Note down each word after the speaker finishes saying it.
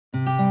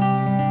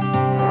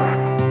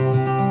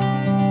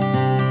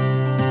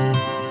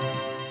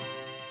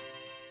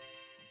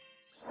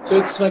So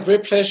it's my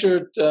great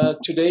pleasure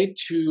today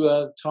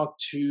to talk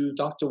to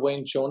Dr.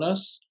 Wayne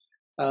Jonas.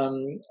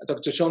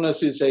 Dr.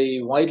 Jonas is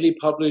a widely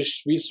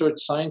published research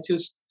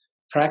scientist,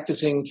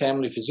 practicing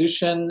family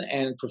physician,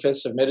 and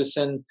professor of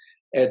medicine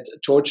at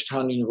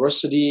Georgetown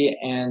University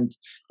and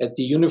at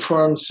the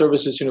Uniformed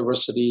Services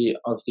University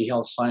of the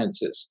Health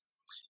Sciences.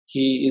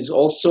 He is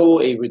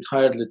also a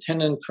retired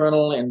lieutenant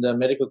colonel in the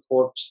Medical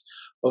Corps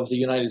of the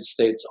United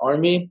States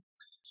Army.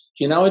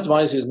 He now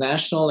advises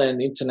national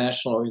and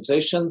international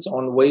organizations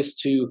on ways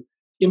to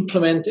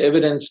implement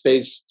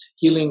evidence-based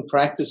healing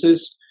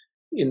practices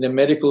in the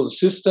medical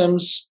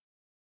systems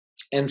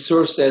and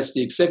serves as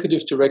the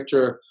executive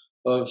director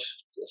of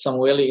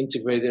Samueli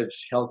Integrative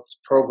Health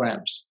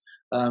Programs.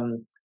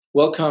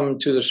 Welcome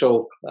to the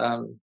show,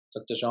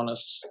 Dr.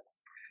 Jonas.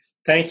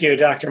 Thank you,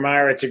 Dr.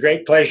 Mayer. It's a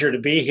great pleasure to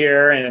be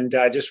here, and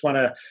I just want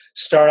to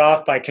start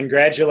off by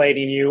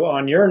congratulating you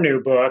on your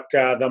new book,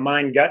 The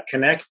Mind-Gut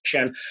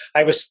Connection.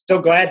 I was so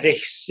glad to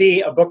see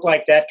a book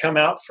like that come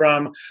out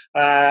from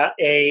a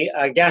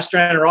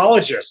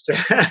gastroenterologist,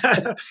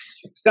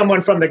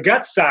 someone from the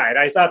gut side.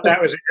 I thought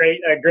that was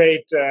a great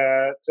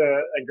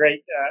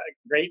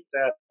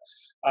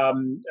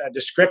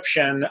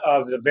description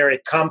of the very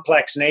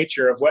complex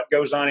nature of what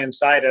goes on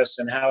inside us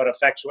and how it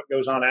affects what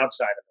goes on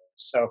outside of us.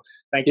 So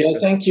thank you. Yeah,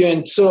 thank you.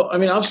 And so,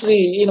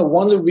 obviously,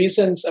 one of the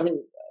reasons,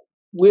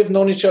 we've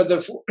known each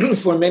other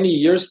for many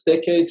years,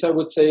 decades, I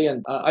would say.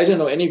 And I don't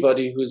know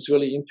anybody who's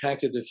really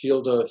impacted the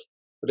field of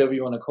whatever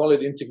you want to call it,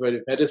 integrative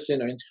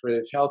medicine or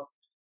integrative health,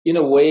 in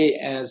a way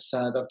as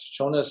Dr.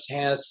 Jonas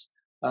has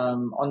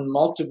on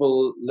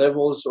multiple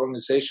levels,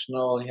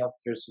 organizational,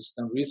 healthcare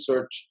system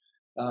research,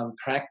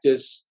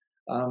 practice.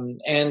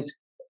 And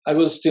I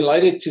was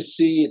delighted to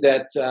see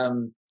that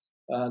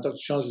Dr.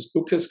 Jonas'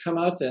 book has come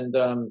out, and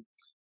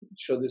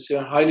so this is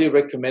highly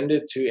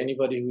recommended to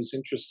anybody who's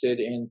interested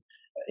in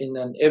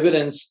an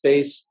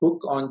evidence-based book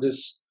on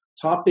this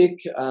topic.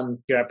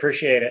 Yeah, I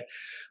appreciate it.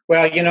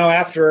 Well,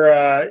 after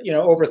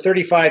over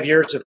 35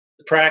 years of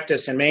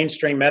practice in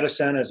mainstream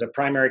medicine as a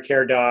primary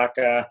care doc,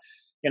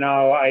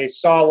 I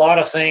saw a lot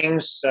of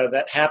things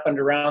that happened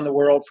around the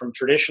world, from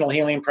traditional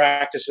healing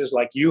practices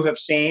like you have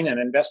seen and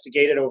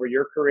investigated over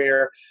your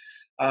career,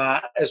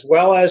 as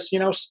well as,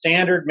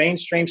 standard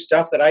mainstream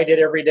stuff that I did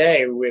every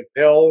day with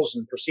pills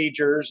and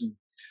procedures and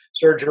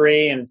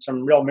surgery and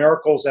some real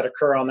miracles that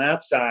occur on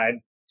that side.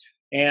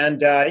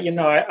 And,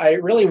 I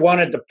really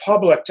wanted the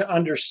public to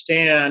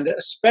understand,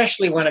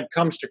 especially when it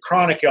comes to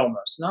chronic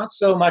illness, not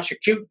so much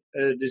acute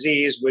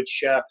disease,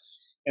 which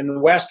in the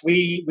West,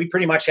 we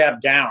pretty much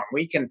have down.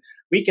 We can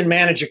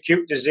manage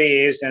acute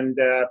disease, and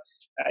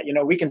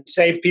we can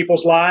save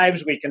people's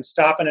lives. We can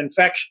stop an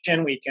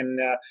infection. We can,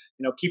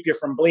 keep you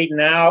from bleeding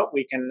out.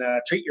 We can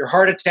treat your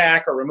heart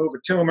attack or remove a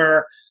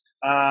tumor.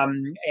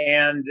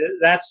 And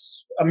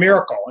that's a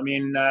miracle.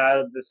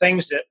 The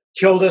things that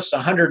killed us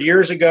 100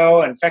 years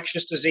ago,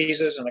 infectious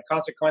diseases and the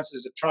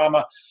consequences of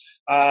trauma,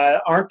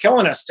 aren't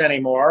killing us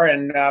anymore.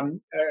 And a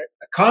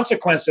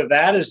consequence of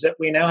that is that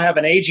we now have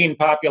an aging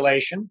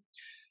population.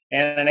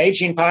 And an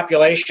aging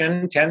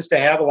population tends to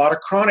have a lot of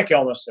chronic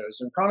illnesses.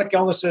 And chronic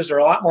illnesses are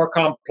a lot more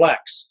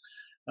complex.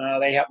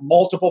 They have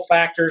multiple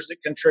factors that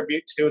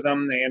contribute to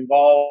them. They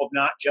involve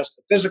not just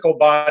the physical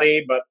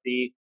body, but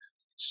the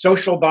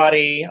social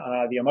body,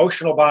 the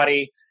emotional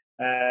body.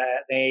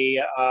 They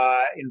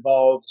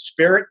involve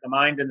spirit, the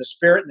mind and the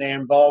spirit, and they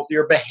involve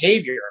your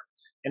behavior.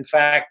 In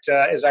fact,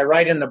 as I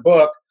write in the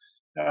book,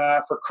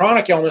 for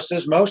chronic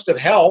illnesses, most of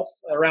health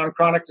around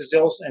chronic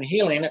disease and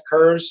healing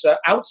occurs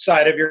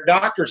outside of your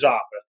doctor's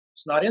office.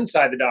 It's not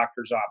inside the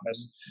doctor's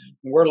office.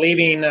 And we're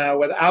leaving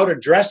without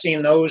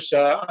addressing those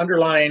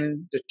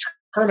underlying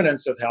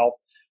determinants of health,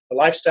 the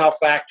lifestyle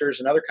factors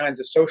and other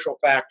kinds of social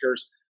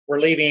factors. We're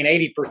leaving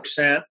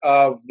 80%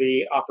 of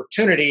the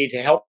opportunity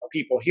to help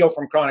people heal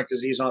from chronic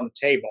disease on the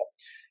table.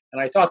 And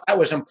I thought that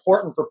was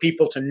important for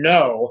people to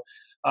know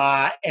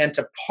and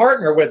to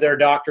partner with their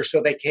doctor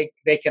so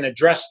they can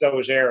address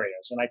those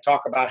areas. And I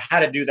talk about how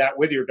to do that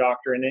with your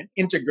doctor in an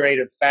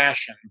integrative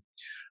fashion.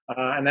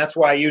 And that's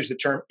why I use the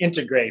term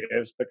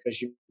integrative, because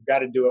you've got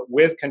to do it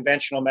with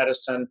conventional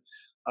medicine.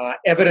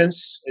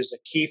 Evidence is a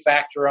key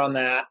factor on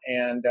that,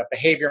 and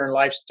behavior and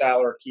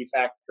lifestyle are a key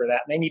factor for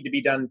that. And they need to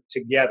be done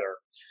together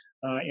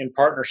in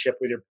partnership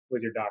with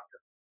your doctor.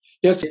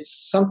 Yes,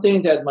 it's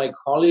something that my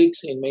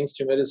colleagues in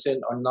mainstream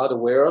medicine are not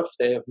aware of.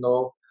 They have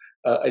no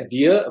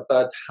idea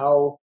about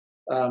how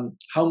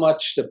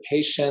much the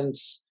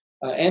patients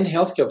and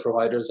healthcare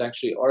providers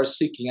actually are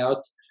seeking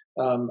out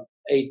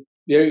a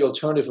very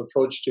alternative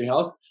approach to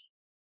health.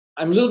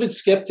 I'm a little bit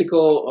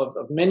skeptical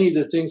of many of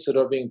the things that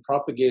are being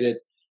propagated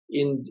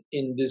in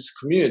this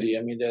community.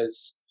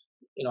 There's,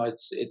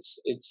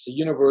 it's a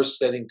universe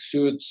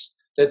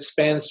that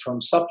spans from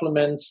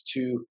supplements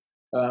to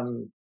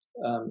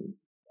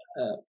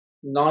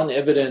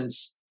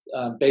non-evidence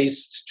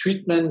based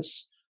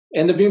treatments,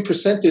 and they're being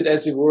presented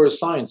as if were a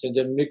science, and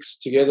they're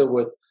mixed together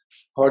with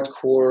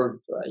hardcore,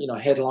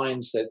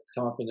 headlines that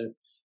come up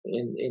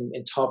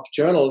in top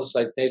journals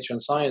like Nature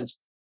and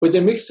Science. But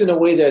they're mixed in a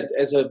way that,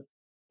 as a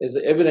as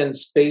an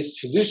evidence-based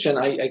physician,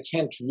 I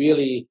can't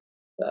really,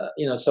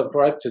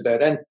 subscribe to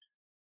that. And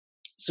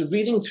so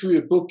reading through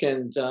your book,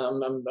 and I'm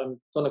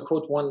going to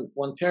quote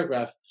one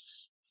paragraph,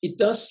 it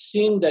does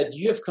seem that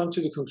you have come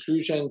to the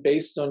conclusion,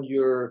 based on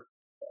your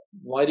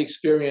wide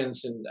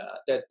experience, and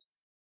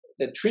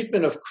that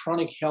treatment of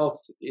chronic health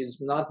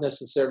is not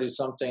necessarily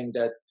something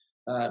that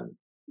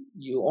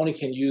you only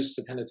can use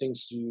the kind of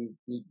things you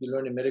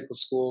learn in medical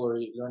school, or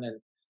you learn in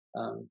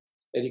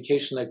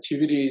educational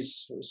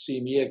activities or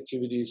CME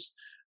activities,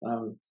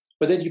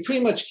 but that you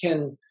pretty much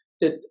can,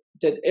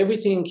 that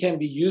everything can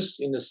be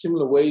used in a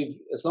similar way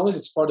as long as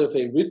it's part of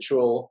a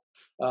ritual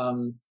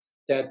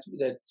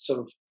that sort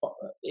of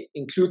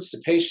includes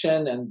the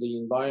patient and the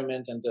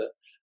environment and the.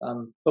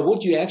 But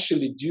what you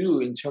actually do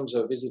in terms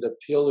of, is it a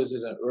pill, is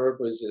it an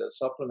herb, or is it a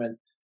supplement,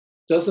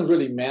 doesn't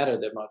really matter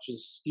that much.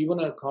 Do you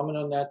want to comment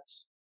on that?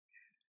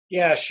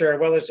 Yeah, sure.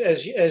 Well,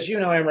 as you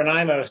know, Emeran,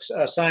 I'm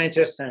a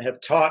scientist and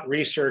have taught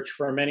research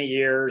for many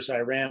years. I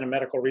ran a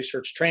medical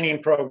research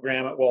training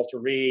program at Walter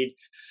Reed.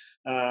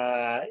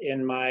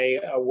 In my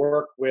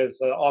work with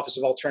the Office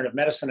of Alternative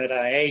Medicine at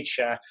IH,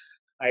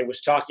 I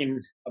was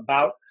talking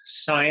about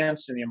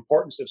science and the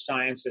importance of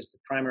science as the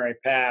primary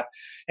path.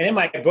 And in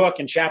my book,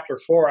 in chapter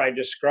 4, I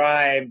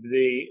describe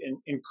the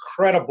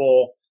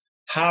incredible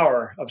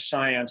power of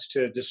science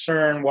to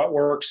discern what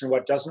works and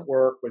what doesn't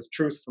work, with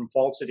truth from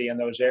falsity in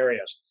those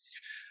areas.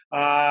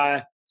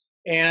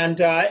 In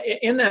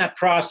that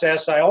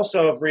process, I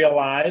also have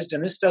realized,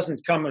 and this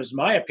doesn't come as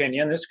my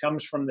opinion, this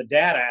comes from the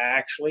data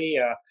actually,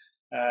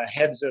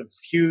 heads of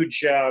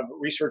huge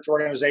research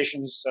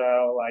organizations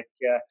like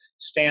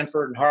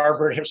Stanford and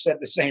Harvard have said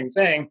the same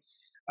thing,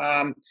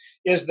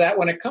 is that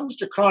when it comes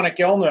to chronic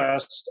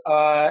illness,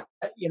 the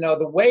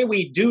way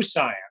we do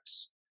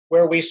science,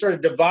 where we sort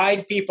of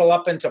divide people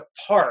up into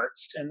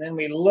parts, and then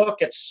we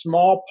look at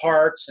small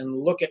parts and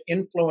look at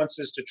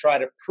influences to try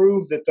to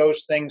prove that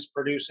those things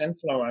produce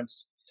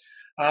influence,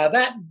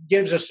 that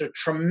gives us a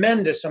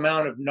tremendous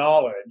amount of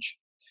knowledge.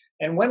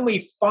 And when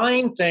we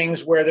find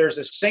things where there's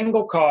a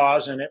single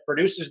cause and it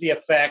produces the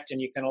effect and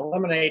you can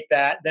eliminate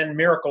that, then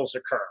miracles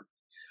occur.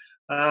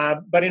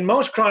 But in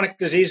most chronic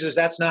diseases,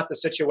 that's not the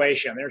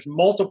situation. There's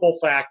multiple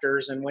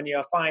factors, and when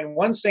you find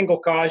one single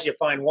cause, you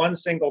find one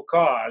single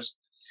cause.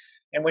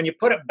 And when you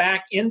put it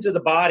back into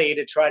the body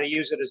to try to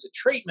use it as a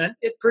treatment,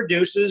 it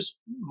produces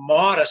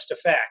modest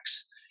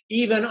effects,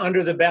 even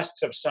under the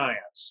best of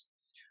science.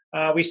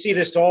 We see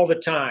this all the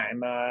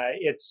time.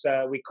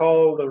 We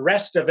call the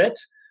rest of it,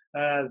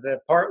 the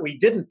part we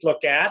didn't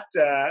look at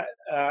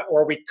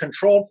or we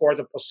controlled for,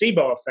 the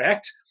placebo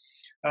effect.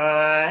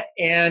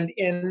 And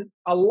in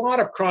a lot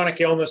of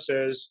chronic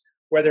illnesses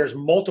where there's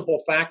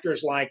multiple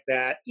factors like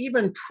that,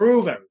 even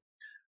proven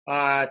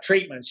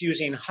treatments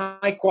using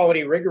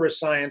high-quality, rigorous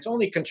science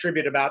only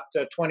contribute about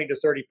 20 to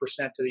 30%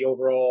 to the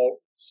overall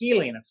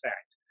healing effect.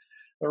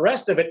 The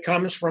rest of it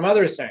comes from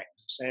other things,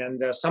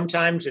 and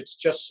sometimes it's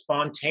just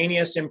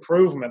spontaneous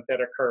improvement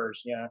that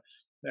occurs.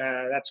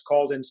 That's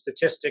called in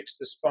statistics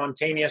the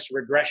spontaneous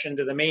regression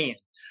to the mean.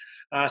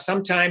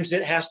 Sometimes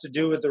it has to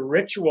do with the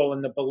ritual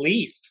and the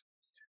belief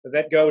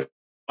that goes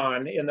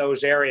on in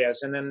those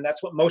areas, and then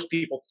that's what most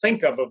people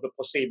think of the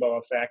placebo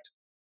effect.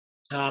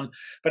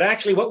 But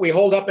actually what we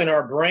hold up in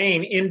our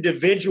brain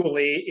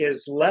individually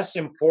is less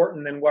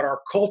important than what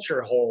our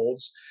culture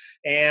holds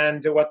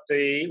and what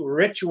the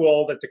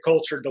ritual that the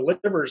culture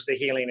delivers the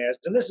healing is.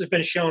 And this has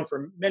been shown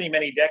for many,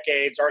 many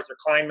decades. Arthur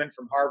Kleinman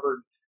from Harvard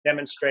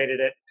demonstrated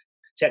it.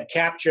 Ted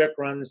Kapchuk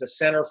runs the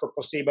Center for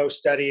Placebo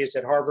Studies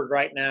at Harvard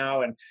right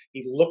now, and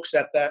he looks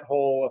at that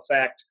whole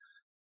effect.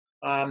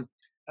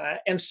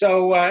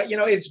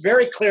 It's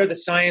very clear that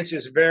science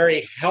is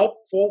very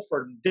helpful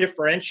for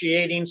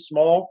differentiating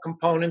small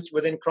components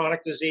within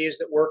chronic disease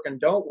that work and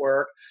don't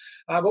work.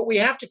 But we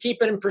have to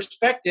keep it in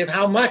perspective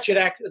how much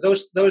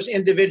those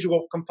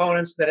individual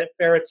components that it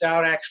ferrets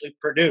out actually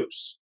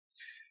produce.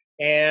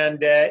 And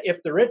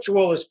if the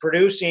ritual is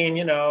producing,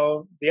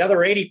 the other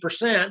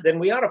 80%, then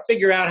we ought to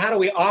figure out how do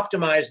we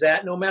optimize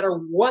that no matter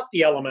what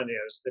the element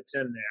is that's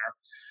in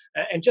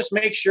there. And just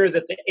make sure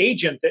that the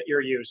agent that you're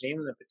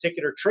using, the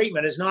particular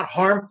treatment, is not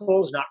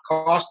harmful, is not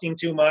costing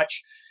too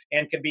much,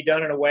 and can be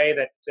done in a way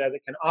that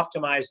can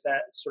optimize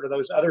that sort of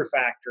those other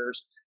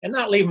factors and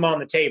not leave them on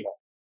the table.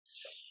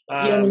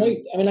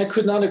 I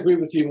could not agree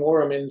with you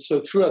more. So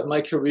throughout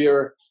my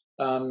career,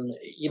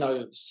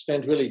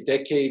 spent really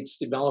decades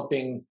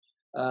developing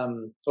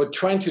or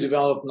trying to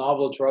develop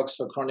novel drugs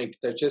for chronic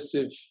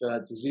digestive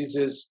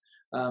diseases.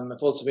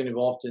 I've also been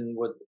involved in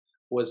what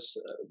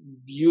was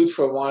viewed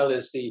for a while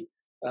as the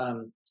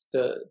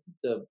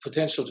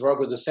potential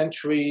drug of the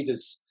century,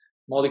 this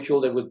molecule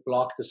that would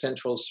block the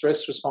central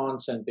stress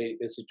response and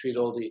basically treat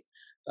all the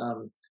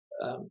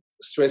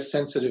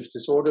stress-sensitive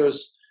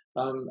disorders.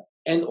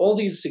 And all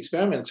these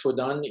experiments were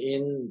done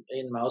in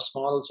mouse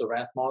models or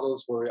rat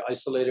models where we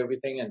isolate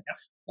everything,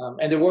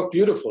 and they work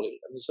beautifully.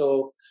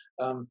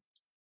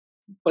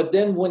 But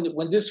then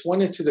when this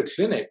went into the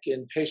clinic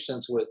in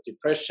patients with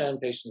depression,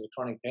 patients with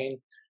chronic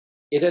pain,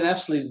 it had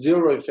absolutely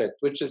zero effect,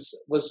 which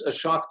was a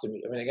shock to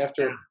me. I mean,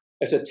 after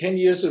 10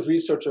 years of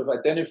research of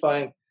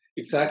identifying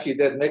exactly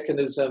that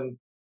mechanism,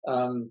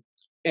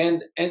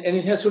 and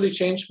it has really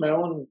changed my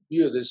own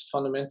view of this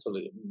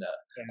fundamentally.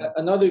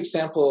 Another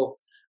example,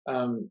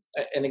 and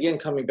again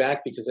coming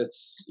back because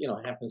that's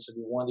happens to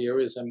be one of the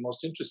areas I'm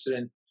most interested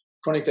in,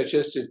 chronic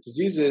digestive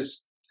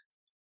diseases.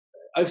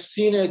 I've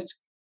seen it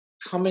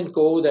come and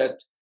go that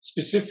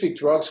specific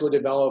drugs were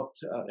developed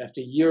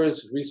after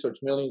years of research,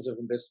 millions of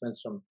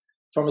investments from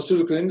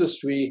pharmaceutical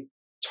industry,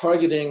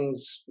 targeting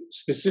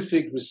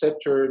specific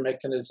receptor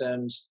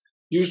mechanisms,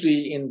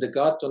 usually in the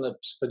gut on a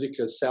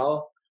particular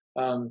cell.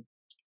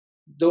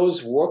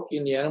 Those work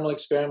in the animal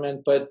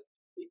experiment, but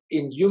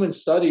in human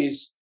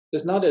studies,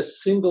 there's not a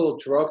single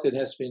drug that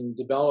has been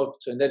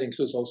developed, and that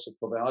includes also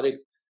probiotic,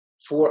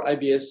 for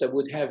IBS that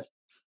would have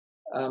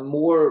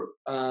more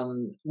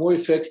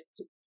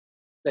effect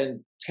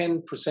than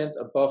 10%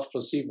 above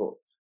placebo.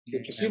 So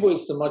placebo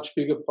is the much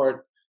bigger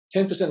part.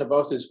 10%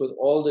 above this with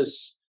all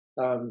this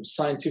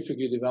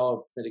scientifically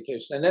developed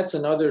medication. And that's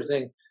another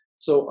thing.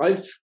 So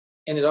I've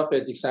ended up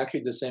at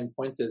exactly the same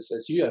point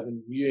as you have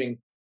in viewing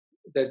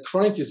that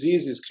chronic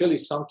disease is clearly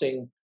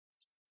something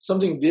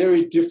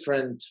very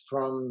different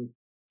from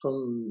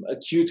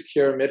acute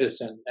care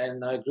medicine.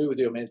 And I agree with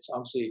you. I mean, it's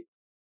obviously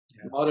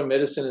modern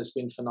medicine has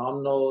been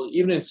phenomenal,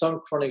 even in some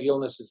chronic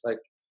illnesses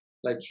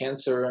like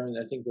cancer. I mean,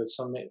 I think with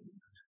some,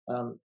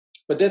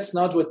 but that's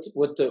not what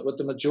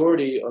the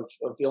majority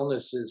of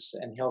illnesses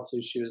and health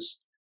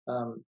issues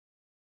are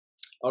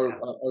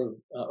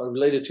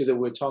related to that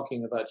we're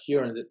talking about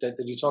here, and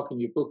that you talk in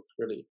your book,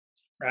 really.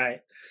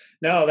 Right.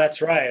 No,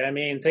 that's right. I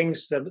mean,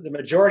 the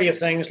majority of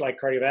things like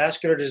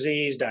cardiovascular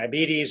disease,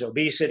 diabetes,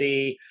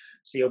 obesity,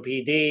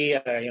 COPD,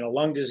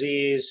 lung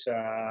disease,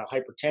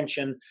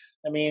 hypertension.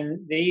 I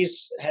mean,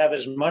 these have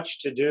as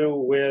much to do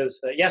with,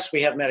 yes,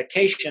 we have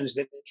medications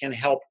that can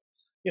help,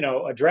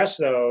 address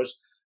those,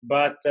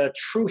 but the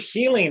true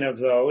healing of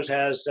those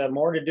has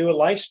more to do with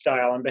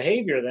lifestyle and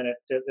behavior than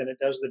it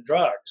does the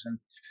drugs. And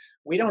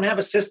we don't have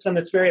a system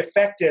that's very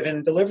effective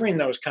in delivering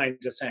those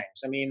kinds of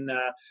things. I mean,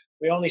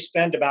 we only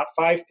spend about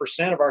 5%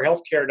 of our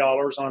healthcare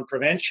dollars on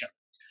prevention.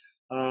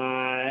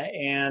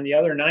 And the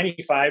other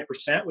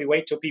 95%, we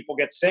wait till people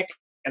get sick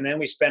and then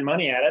we spend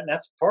money at it. And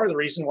that's part of the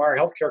reason why our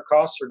healthcare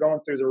costs are going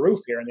through the roof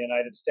here in the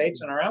United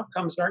States, and our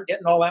outcomes aren't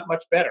getting all that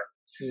much better.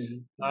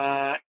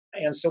 Mm-hmm.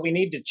 And so we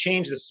need to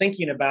change the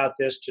thinking about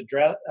this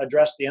to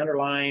address the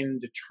underlying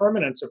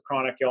determinants of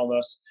chronic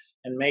illness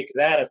and make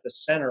that at the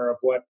center of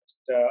what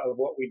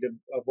we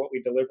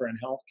deliver in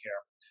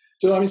healthcare.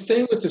 So I'm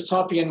staying with this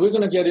topic, and we're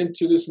going to get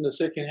into this in the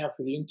second half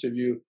of the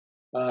interview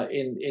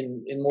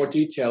in more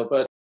detail.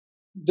 But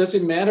does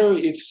it matter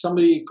if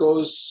somebody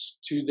goes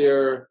to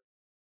their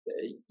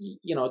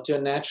to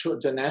a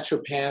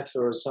naturopath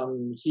or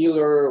some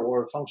healer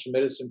or functional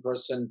medicine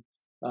person,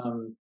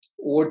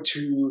 or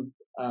to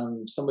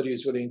somebody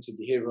who's really into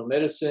behavioral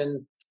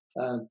medicine?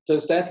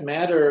 Does that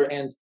matter?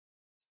 And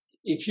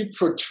if you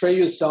portray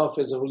yourself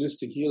as a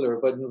holistic healer,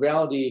 but in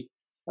reality,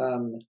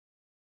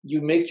 you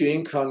make your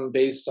income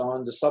based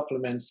on the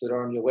supplements that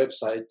are on your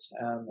website,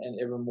 and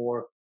ever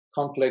more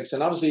complex,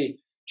 and obviously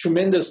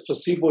tremendous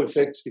placebo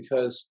effects,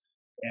 because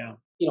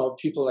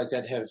people like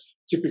that have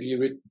typically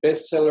written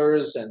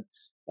bestsellers and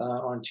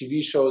on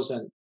TV shows.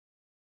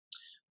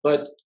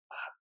 But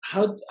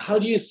how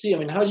do you see? I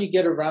mean, how do you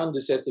get around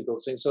this ethical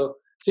thing? So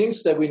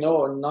things that we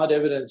know are not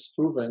evidence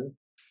proven,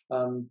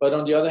 but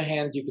on the other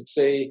hand, you could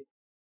say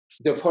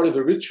they're part of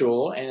a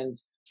ritual, and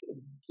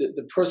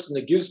the person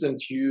that gives them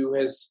to you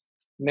has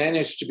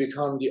managed to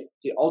become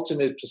the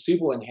ultimate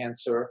placebo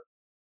enhancer.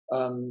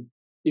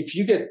 If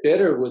you get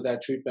better with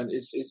that treatment,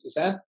 is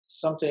that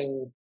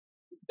something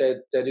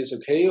that is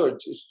okay, or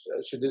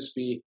should this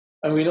be?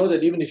 And we know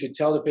that even if you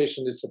tell the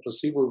patient it's a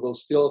placebo, it will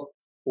still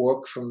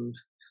work from.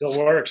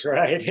 Still works,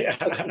 right? Yeah.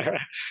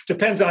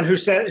 Depends on who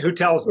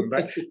tells them,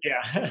 but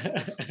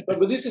yeah.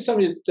 but this is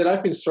something that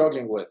I've been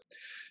struggling with.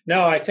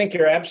 No, I think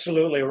you're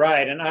absolutely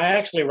right, and I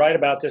actually write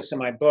about this in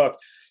my book.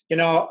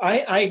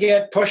 I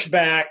get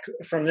pushback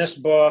from this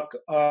book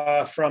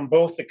from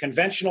both the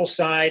conventional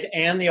side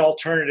and the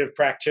alternative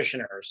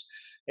practitioners.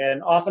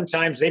 And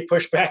oftentimes they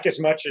push back as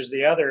much as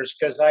the others,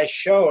 because I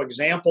show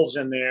examples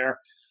in there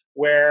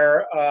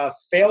where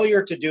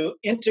failure to do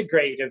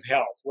integrative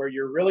health, where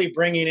you're really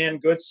bringing in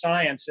good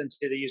science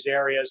into these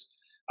areas,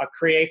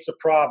 creates a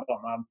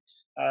problem.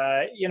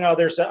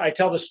 I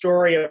tell the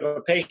story of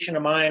a patient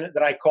of mine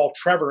that I call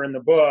Trevor in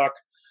the book,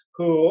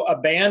 who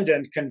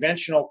abandoned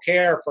conventional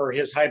care for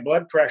his high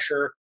blood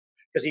pressure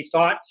because he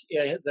thought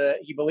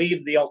he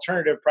believed the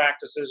alternative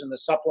practices and the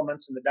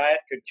supplements and the diet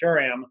could cure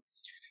him.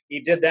 He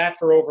did that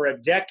for over a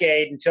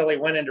decade until he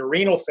went into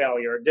renal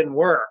failure. It didn't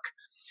work.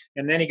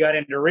 And then he got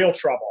into real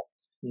trouble.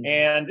 Mm-hmm.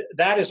 And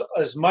that is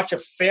as much a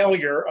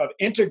failure of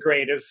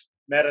integrative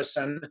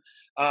medicine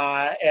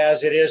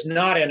as it is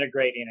not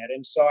integrating it.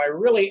 And so I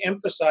really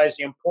emphasize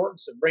the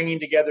importance of bringing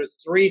together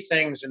three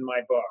things in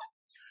my book.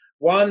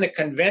 One, the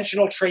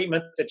conventional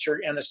treatment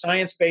and the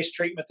science-based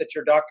treatment that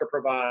your doctor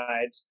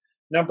provides.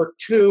 Number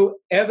two,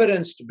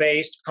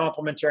 evidence-based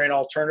complementary and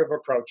alternative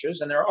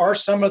approaches. And there are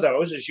some of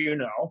those, as you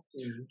know,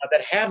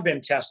 that have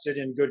been tested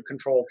in good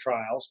controlled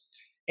trials.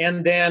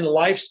 And then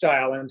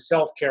lifestyle and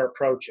self-care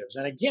approaches.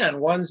 And again,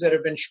 ones that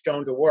have been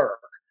shown to work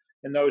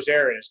in those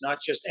areas, not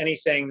just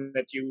anything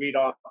that you read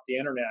off the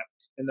internet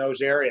in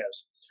those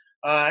areas.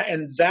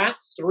 And that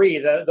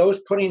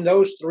putting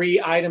those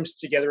three items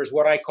together is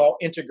what I call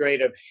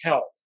integrative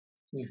health.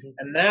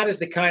 And that is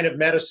the kind of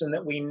medicine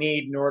that we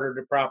need in order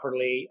to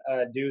properly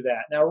do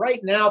that. Now, right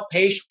now,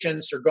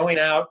 patients are going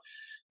out,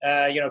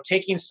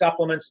 taking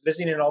supplements,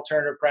 visiting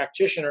alternative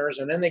practitioners,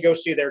 and then they go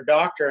see their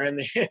doctor,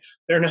 and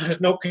there's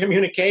no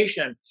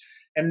communication.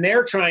 And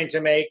they're trying to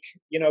make,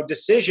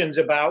 decisions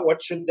about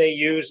what should they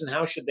use and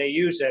how should they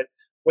use it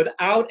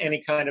without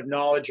any kind of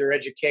knowledge or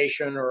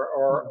education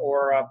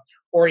or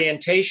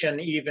orientation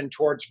even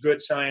towards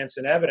good science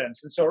and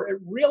evidence. And so it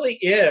really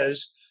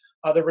is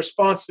the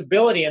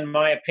responsibility, in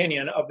my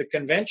opinion, of the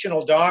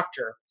conventional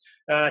doctor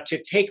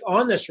to take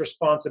on this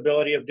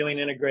responsibility of doing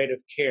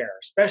integrative care,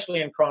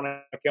 especially in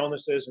chronic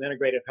illnesses and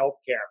integrative health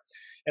care.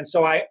 And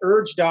so I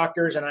urge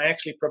doctors, and I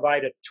actually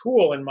provide a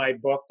tool in my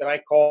book that I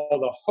call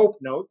the HOPE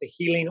Note, the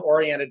Healing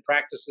Oriented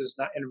Practices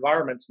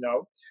Environments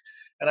Note.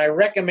 And I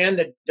recommend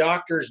that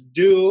doctors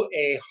do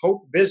a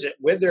HOPE visit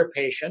with their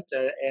patient,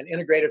 an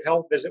integrative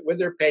health visit with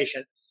their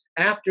patient,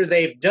 after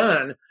they've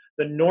done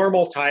the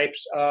normal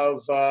types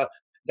of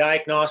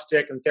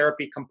diagnostic and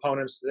therapy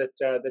components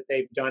that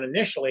they've done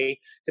initially,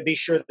 to be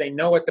sure that they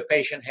know what the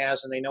patient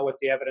has and they know what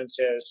the evidence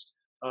is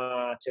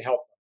to help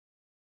them.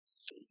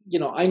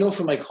 I know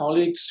from my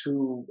colleagues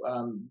who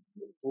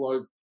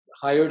are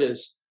hired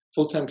as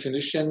full-time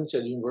clinicians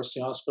at a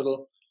university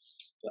hospital,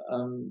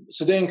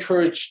 so they're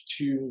encouraged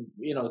to,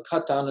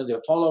 cut down on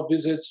their follow-up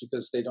visits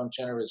because they don't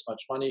generate as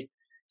much money,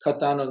 cut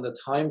down on the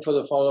time for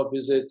the follow-up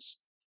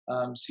visits,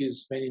 see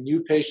as many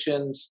new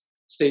patients,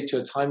 stay to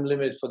a time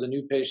limit for the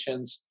new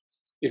patients.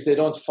 If they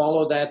don't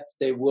follow that,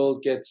 they will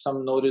get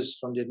some notice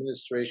from the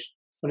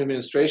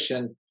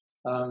administration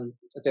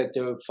that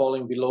they're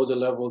falling below the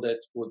level that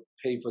would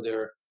pay for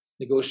their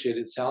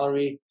negotiated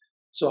salary.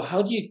 So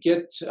how do you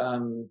get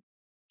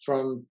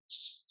from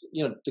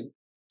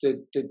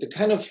the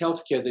kind of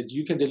healthcare that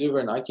you can deliver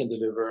and I can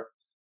deliver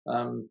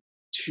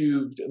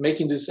to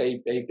making this a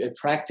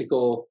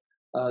practical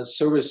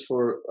service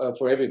for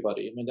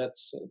everybody? I mean,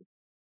 that's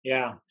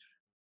yeah.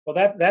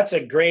 Well, that's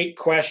a great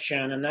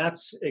question, and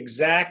that's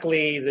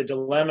exactly the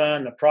dilemma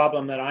and the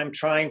problem that I'm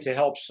trying to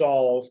help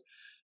solve,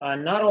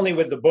 not only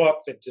with the book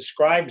that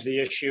describes the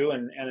issue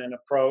and an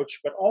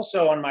approach, but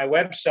also on my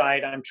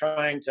website. I'm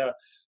trying to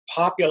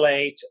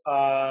populate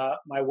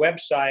my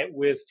website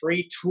with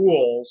free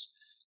tools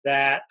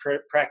that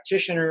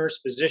practitioners,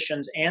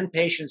 physicians, and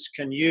patients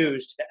can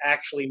use to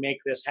actually make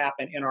this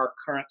happen in our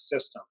current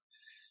system.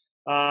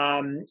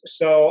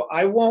 So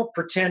I won't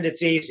pretend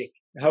it's easy,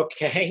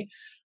 okay?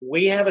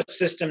 We have a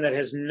system that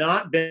has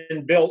not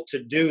been built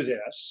to do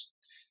this,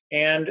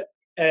 and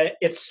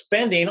it's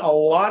spending a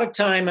lot of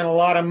time and a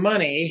lot of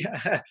money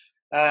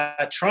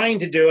trying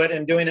to do it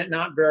and doing it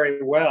not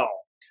very well.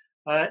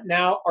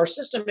 Now, our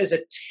system is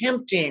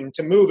attempting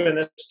to move in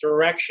this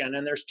direction,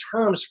 and there's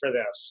terms for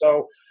this.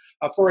 So,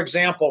 for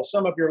example,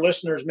 some of your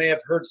listeners may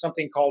have heard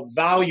something called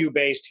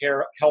value-based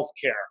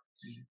healthcare.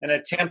 An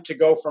attempt to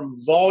go from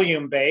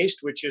volume-based,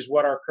 which is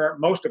what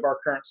most of our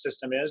current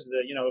system is,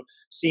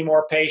 see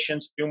more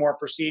patients, do more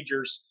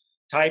procedures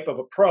type of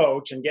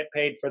approach and get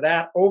paid for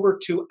that, over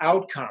to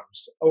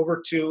outcomes,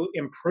 over to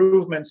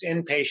improvements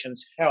in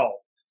patients' health.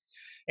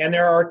 And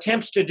there are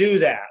attempts to do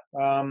that.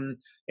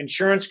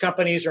 Insurance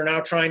companies are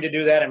now trying to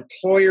do that.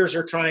 Employers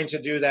are trying to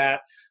do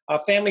that.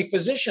 Family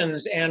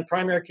physicians and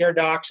primary care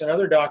docs and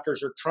other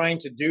doctors are trying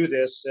to do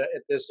this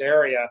at this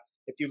area.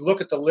 If you look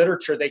at the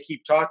literature, they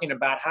keep talking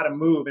about how to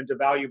move into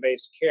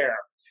value-based care.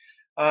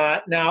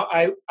 Now,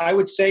 I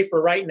would say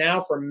for right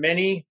now, for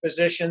many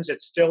physicians,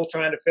 it's still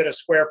trying to fit a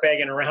square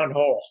peg in a round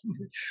hole.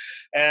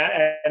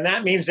 And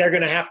that means they're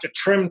going to have to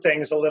trim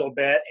things a little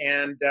bit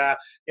and,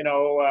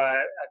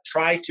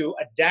 try to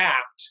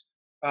adapt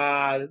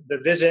the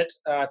visit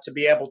to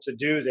be able to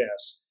do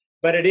this.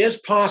 But it is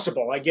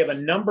possible. I give a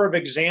number of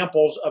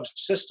examples of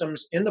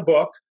systems in the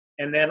book.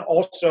 And then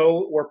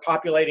also we're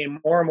populating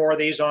more and more of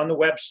these on the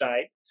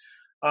website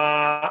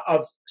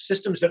of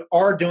systems that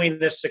are doing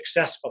this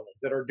successfully,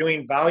 that are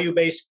doing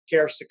value-based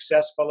care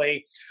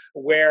successfully,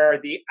 where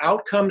the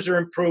outcomes are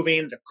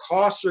improving, the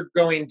costs are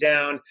going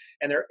down,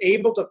 and they're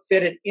able to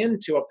fit it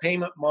into a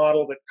payment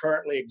model that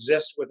currently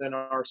exists within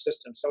our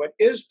system. So it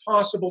is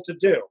possible to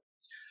do.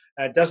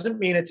 It doesn't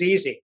mean it's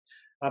easy.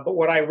 But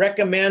what I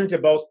recommend to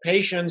both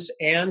patients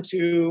and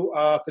to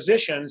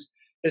physicians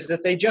is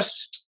that they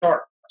just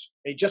start.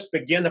 They just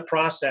begin the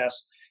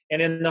process.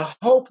 And in the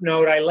HOPE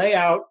Note, I lay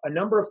out a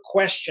number of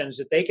questions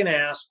that they can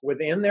ask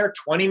within their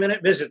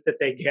 20-minute visit that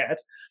they get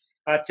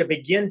to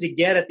begin to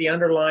get at the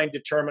underlying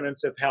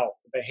determinants of health,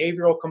 the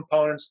behavioral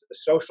components, the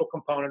social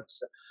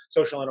components,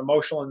 social and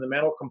emotional, and the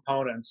mental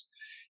components.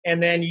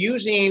 And then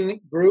using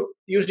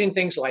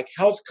things like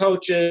health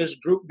coaches,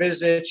 group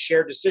visits,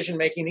 shared decision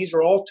making. These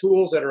are all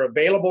tools that are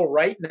available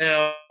right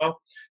now to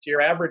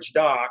your average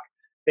doc.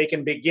 They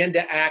can begin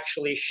to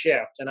actually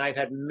shift. And I've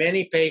had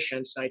many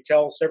patients, and I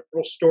tell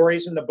several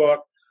stories in the book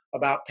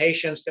about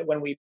patients that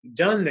when we've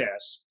done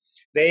this,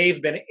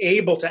 they've been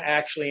able to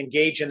actually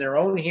engage in their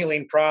own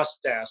healing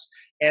process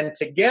and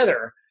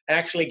together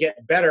actually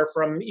get better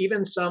from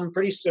even some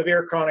pretty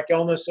severe chronic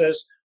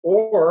illnesses,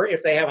 or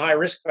if they have high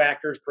risk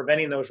factors,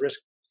 preventing those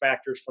risk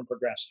factors from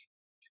progressing.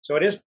 So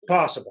it is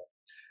possible.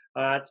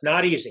 It's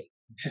not easy.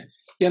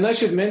 Yeah, and I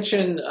should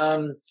mention,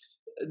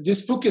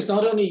 this book is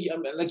not only,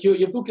 like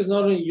your book is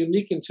not only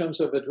unique in terms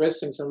of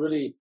addressing some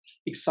really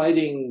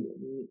exciting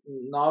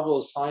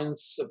novel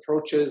science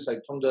approaches,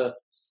 like from the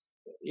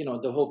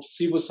whole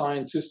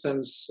pseudoscience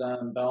systems,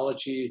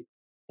 biology,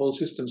 whole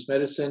systems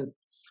medicine,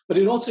 but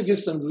it also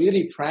gives them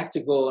really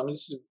practical,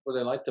 this is what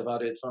I liked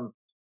about it, from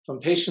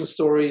patient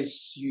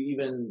stories. You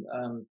even,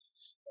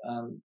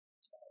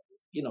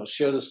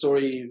 share the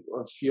story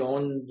of your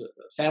own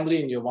family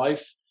and your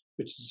wife,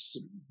 which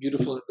is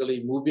beautiful and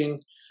really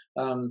moving.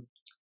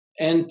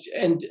 And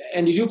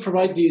you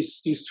provide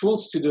these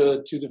tools to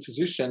the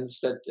physicians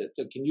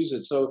that can use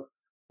it. So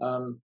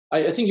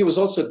I think it was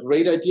also a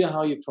great idea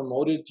how you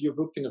promoted your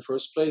book in the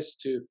first place,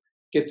 to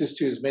get this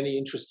to as many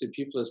interested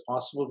people as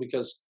possible,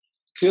 because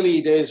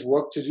clearly there is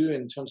work to do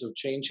in terms of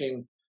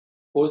changing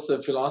both the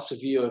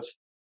philosophy of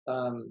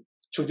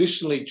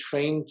traditionally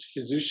trained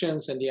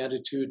physicians and the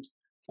attitude,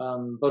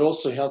 but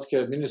also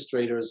healthcare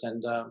administrators.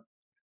 And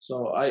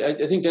so I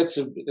think that's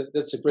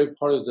a great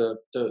part of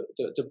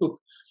the book.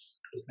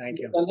 Thank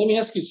you. Let me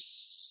ask you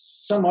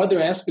some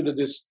other aspect of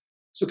this.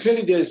 So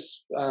clearly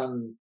there's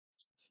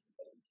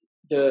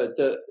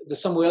the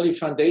Samueli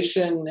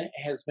Foundation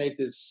has made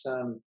this,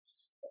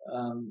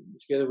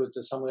 together with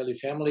the Samueli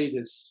family,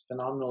 this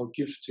phenomenal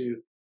gift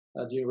to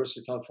the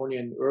University of California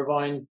in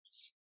Irvine,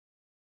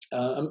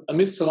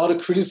 amidst a lot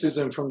of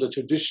criticism from the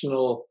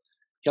traditional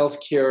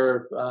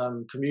healthcare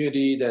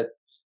community that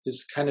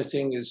this kind of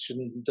thing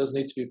doesn't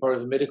need to be part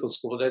of a medical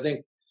school. But I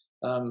think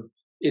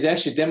it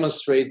actually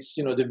demonstrates,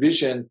 the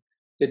vision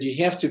that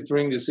you have to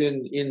bring this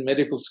in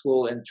medical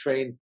school and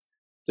train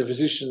the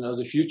physician of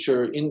the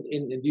future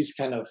in these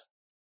kind of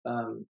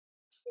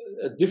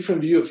a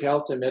different view of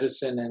health and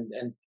medicine,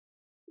 and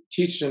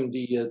teach them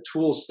the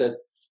tools that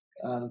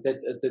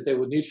they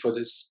would need for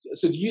this.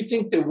 So do you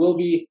think there will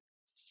be,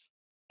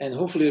 and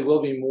hopefully there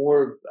will be,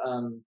 more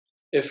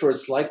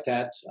efforts like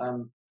that?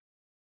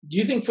 Do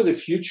you think for the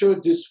future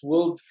this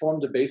will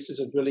form the basis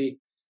of really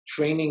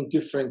training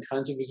different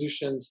kinds of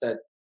physicians that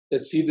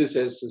see this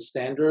as a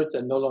standard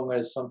and no longer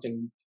as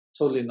something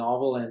totally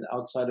novel and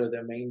outside of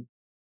their main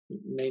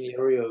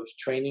area of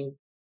training?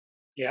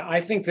 Yeah,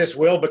 I think this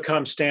will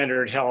become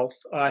standard health.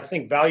 I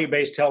think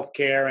value-based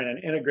healthcare and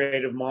an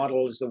integrative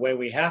model is the way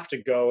we have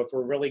to go if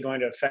we're really going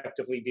to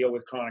effectively deal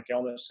with chronic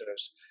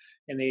illnesses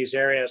in these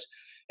areas.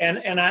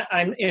 And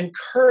I'm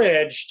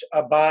encouraged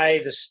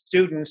by the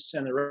students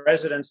and the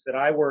residents that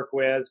I work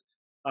with,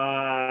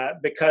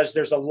 because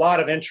there's a lot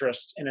of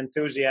interest and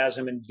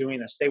enthusiasm in doing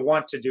this. They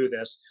want to do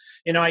this.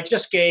 I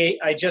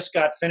just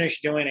got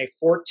finished doing a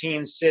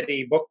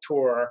 14-city book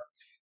tour,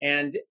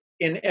 and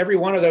in every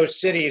one of those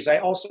cities, I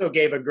also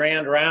gave a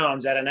grand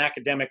rounds at an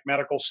academic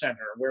medical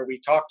center where we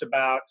talked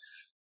about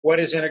what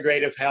is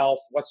integrative health,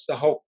 what's the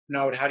hope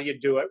note, how do you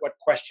do it, what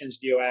questions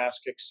do you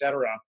ask,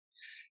 etc.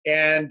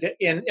 And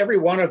in every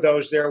one of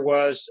those, there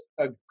was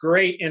a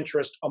great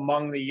interest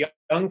among the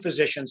young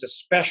physicians,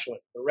 especially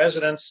the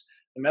residents,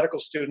 the medical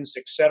students,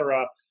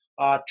 etc.,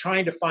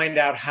 trying to find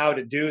out how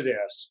to do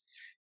this.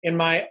 In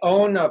my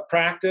own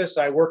practice,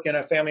 I work in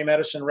a family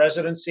medicine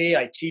residency.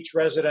 I teach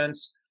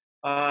residents.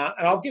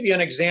 And I'll give you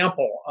an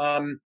example.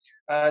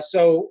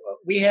 So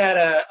we had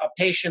a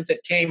patient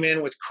that came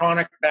in with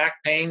chronic back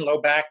pain, low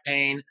back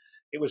pain.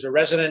 It was a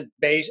resident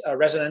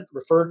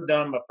referred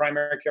them, a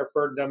primary care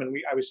referred them, and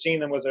I was seeing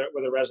them with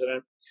a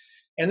resident.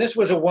 And this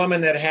was a woman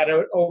that had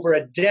over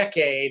a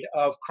decade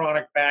of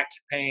chronic back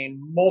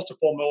pain,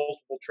 multiple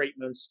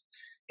treatments,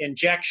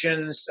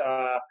 injections.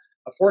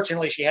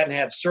 Fortunately, she hadn't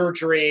had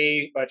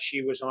surgery, but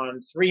she was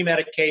on 3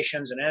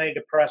 medications, an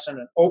antidepressant,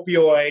 an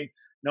opioid,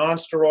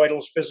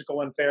 non-steroidals,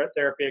 physical and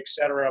therapy,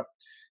 etc.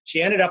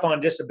 She ended up on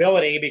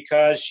disability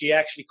because she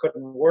actually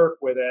couldn't work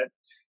with it.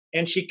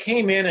 And she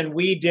came in and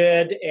we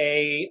did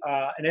an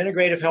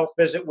integrative health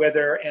visit with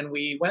her, and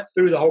we went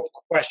through the whole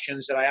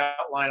questions that I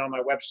outline on my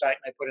website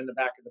and I put in the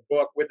back of the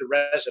book with the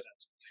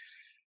residents.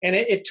 And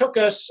it took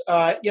us,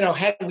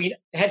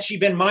 had she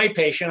been my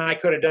patient, I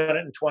could have done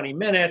it in 20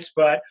 minutes,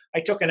 but I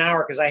took an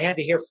hour because I had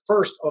to hear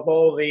first of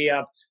all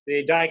the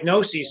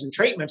diagnoses and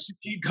treatments that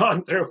she'd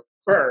gone through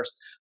first.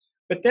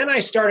 But then I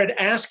started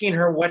asking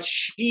her what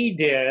she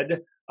did,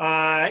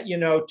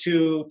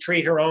 to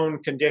treat her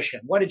own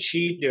condition. What did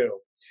she do?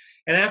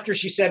 And after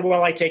she said,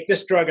 well, I take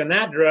this drug and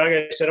that drug,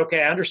 I said,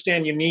 okay, I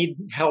understand you need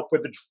help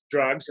with the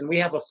drugs. And we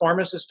have a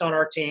pharmacist on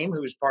our team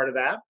who's part of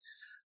that.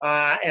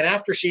 And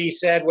after she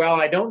said, well,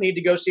 I don't need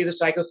to go see the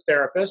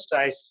psychotherapist,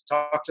 I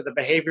talked to the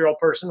behavioral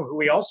person who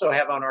we also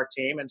have on our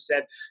team and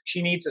said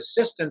she needs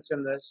assistance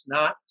in this,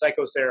 not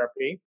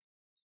psychotherapy.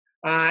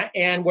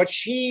 And what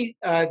she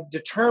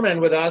determined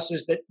with us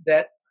is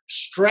that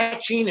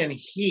stretching and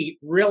heat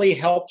really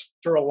helped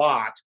her a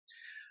lot.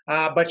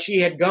 But she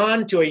had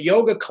gone to a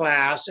yoga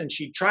class and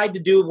she tried to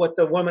do what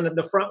the woman in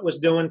the front was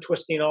doing,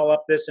 twisting all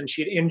up this, and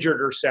she'd injured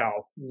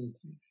herself.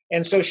 Mm-hmm.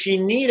 And so she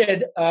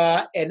needed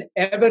an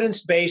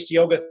evidence-based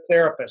yoga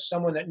therapist,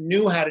 someone that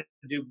knew how to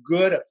do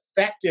good,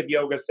 effective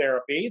yoga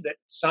therapy that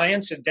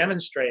science had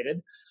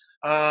demonstrated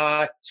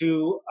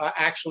to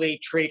actually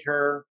treat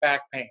her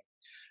back pain.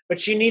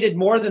 But she needed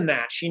more than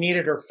that. She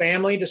needed her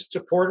family to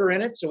support her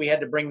in it, so we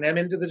had to bring them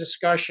into the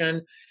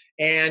discussion,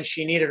 and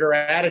she needed her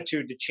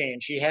attitude to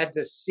change. She had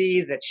to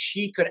see that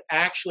she could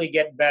actually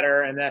get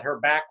better and that her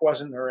back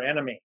wasn't her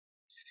enemy.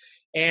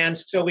 And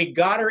so we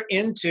got her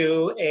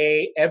into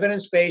a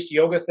evidence-based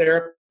yoga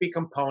therapy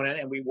component,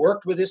 and we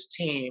worked with this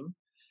team,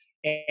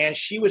 and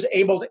she was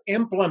able to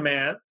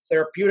implement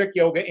therapeutic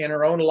yoga in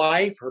her own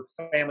life. Her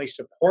family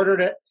supported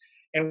it.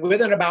 And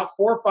within about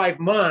 4 or 5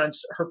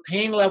 months, her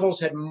pain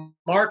levels had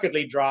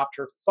markedly dropped,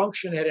 her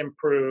function had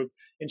improved,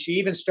 and she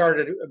even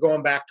started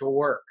going back to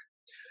work.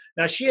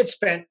 Now, she had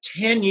spent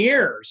 10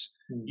 years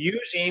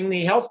using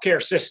the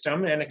healthcare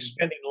system and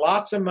expending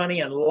lots of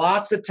money and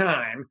lots of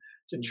time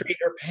to treat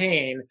her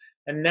pain.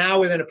 And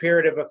now within a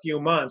period of a few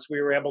months, we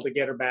were able to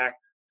get her back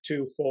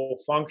to full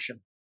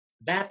function.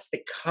 That's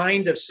the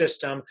kind of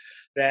system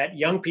that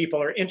young people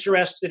are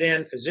interested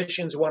in.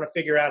 Physicians want to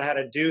figure out how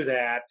to do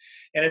that.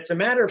 And it's a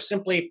matter of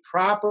simply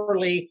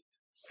properly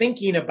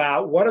thinking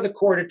about what are the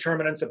core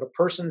determinants of a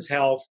person's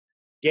health,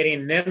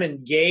 getting them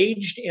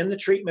engaged in the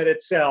treatment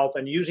itself,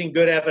 and using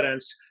good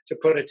evidence to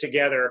put it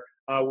together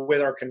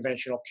with our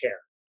conventional care.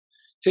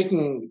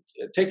 Taking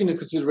into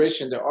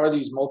consideration there are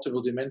these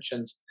multiple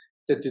dimensions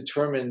that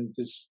determine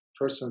this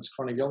person's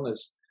chronic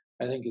illness,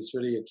 I think is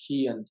really a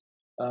key and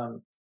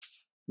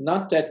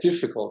not that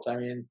difficult. I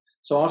mean,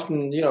 so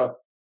often,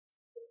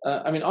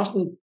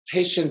 often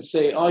patients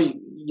say, "Oh,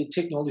 you're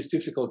taking all these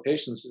difficult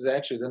patients."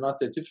 Actually, they're not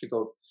that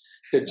difficult.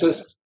 They're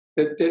just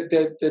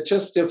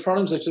their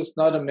problems are just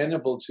not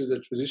amenable to the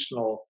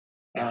traditional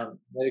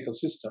medical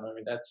system. I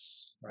mean,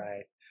 that's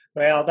right.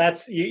 Well,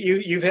 that's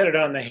you've hit it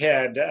on the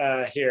head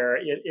here.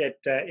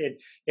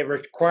 It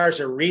requires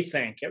a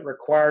rethink. It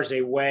requires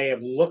a way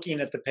of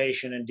looking at the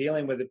patient and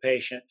dealing with the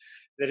patient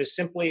that is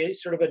simply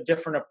sort of a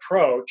different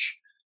approach.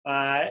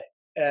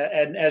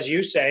 And as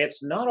you say,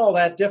 it's not all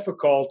that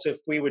difficult if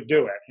we would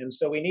do it. And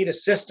so we need a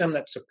system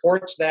that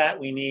supports that.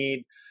 We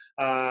need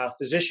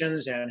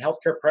physicians and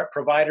healthcare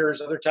providers,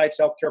 other types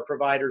of healthcare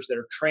providers that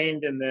are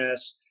trained in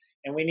this.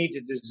 And we need to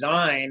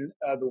design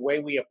the way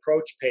we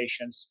approach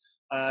patients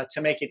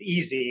to make it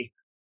easy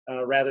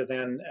rather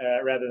than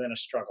a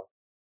struggle.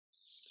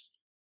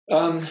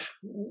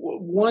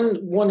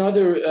 One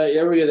other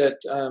area that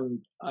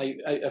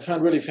I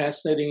found really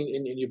fascinating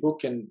in your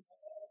book, and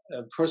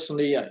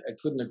personally I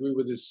couldn't agree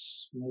with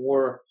this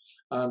more,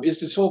 is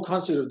this whole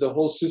concept of the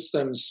whole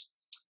systems,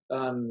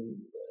 the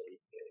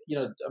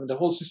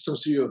whole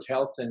systems view of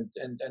health and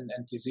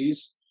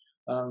disease,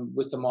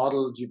 with the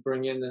model you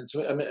bring in. And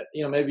so,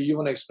 maybe you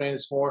want to explain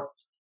this more.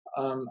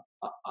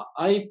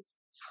 I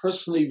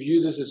personally view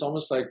this as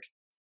almost like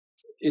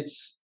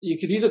you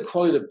could either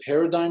call it a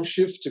paradigm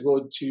shift to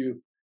go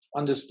to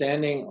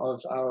understanding of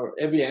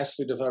every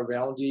aspect of our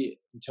reality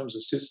in terms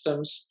of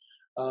systems,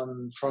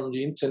 from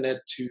the internet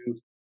to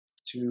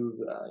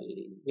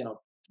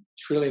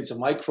trillions of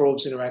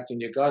microbes interacting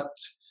in your gut.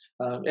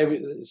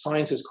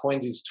 Science has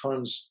coined these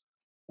terms,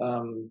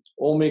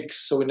 omics.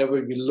 So whenever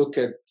we look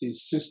at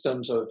these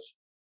systems of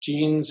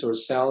genes or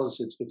cells,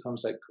 it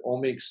becomes like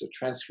omics or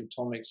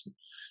transcriptomics.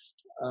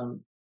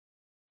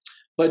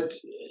 But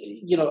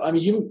you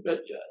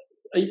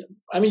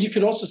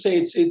could also say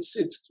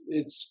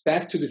it's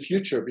back to the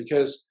future,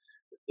 because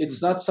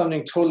it's not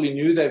something totally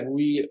new that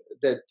we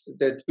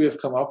have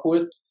come up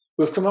with.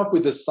 We've come up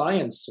with the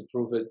science to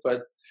prove it,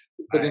 but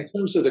in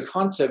terms of the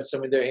concepts,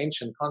 they're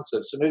ancient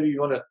concepts. So maybe you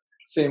want to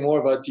say more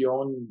about your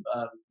own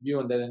view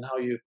on that and how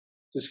you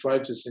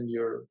describe this in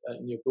your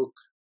book.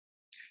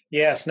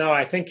 Yes, no,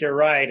 I think you're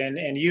right,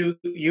 and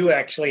you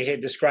actually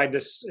had described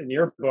this in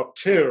your book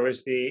too.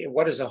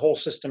 What does a whole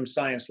system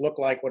science look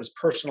like? What does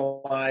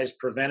personalized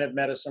preventive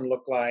medicine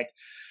look like?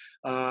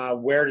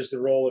 Where does the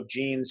role of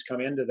genes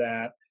come into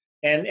that?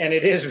 And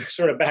it is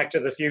sort of back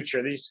to the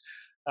future. These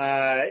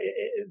are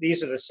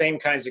the same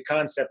kinds of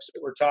concepts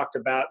that were talked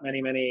about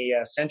many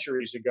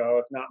centuries ago,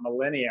 if not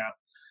millennia.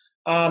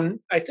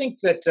 I think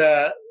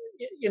that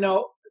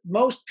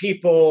most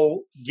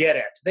people get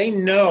it. They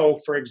know,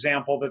 for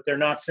example, that they're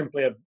not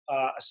simply a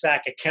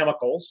sack of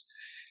chemicals.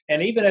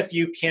 And even if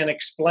you can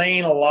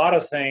explain a lot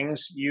of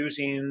things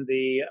using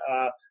the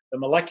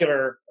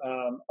molecular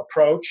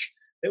approach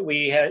that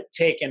we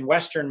take in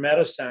Western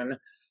medicine,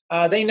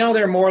 They know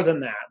they're more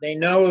than that. They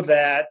know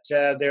that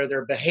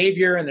their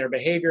behavior, and their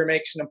behavior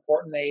makes it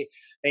important.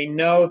 They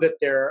know that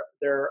their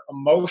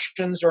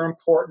emotions are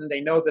important.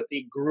 They know that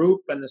the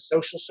group and the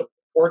social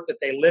support that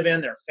they live in,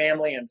 their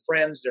family and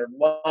friends, their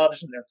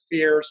loves and their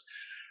fears,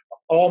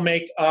 all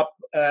make up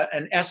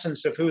an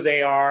essence of who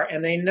they are.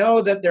 And they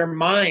know that their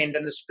mind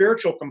and the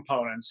spiritual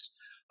components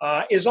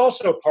is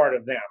also part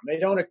of them. They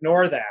don't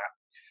ignore that.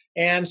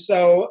 And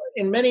so,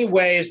 in many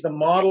ways, the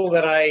model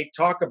that I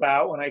talk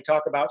about when I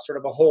talk about sort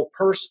of a whole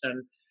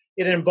person,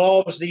 it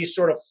involves these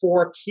sort of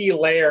four key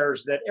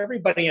layers that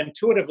everybody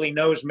intuitively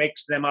knows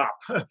makes them up.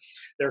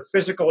 Their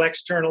physical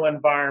external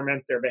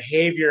environment, their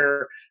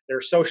behavior,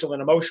 their social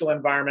and emotional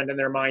environment, and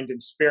their mind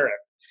and spirit.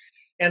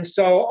 And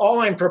so all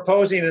I'm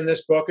proposing in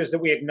this book is that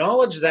we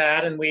acknowledge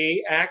that, and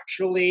we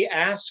actually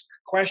ask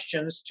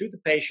questions to the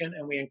patient,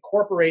 and we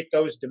incorporate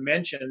those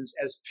dimensions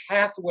as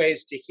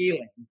pathways to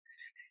healing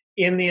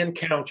in the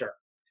encounter.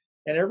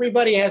 And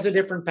everybody has a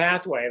different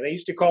pathway. They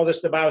used to call this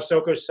the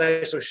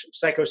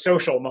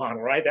biopsychosocial model,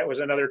 right? That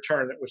was another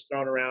term that was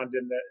thrown around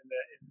in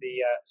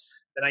the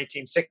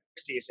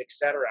 1960s, et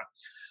cetera.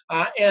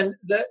 And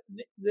the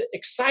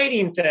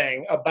exciting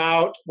thing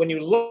about when you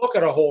look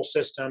at a whole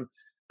system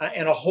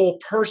and a whole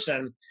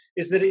person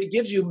is that it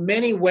gives you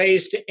many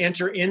ways to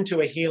enter into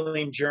a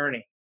healing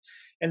journey.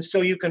 And so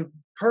you can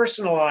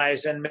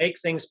personalize and make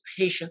things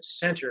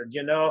patient-centered.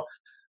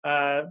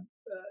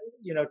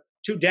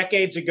 2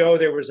 decades ago,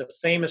 there was a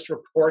famous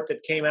report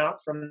that came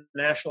out from the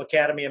National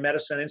Academy of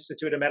Medicine,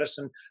 Institute of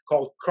Medicine,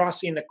 called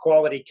Crossing the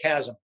Quality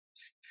Chasm.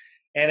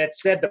 And it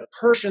said the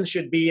person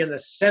should be in the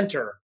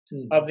center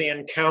of the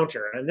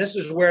encounter. And this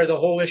is where the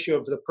whole issue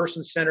of the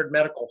person-centered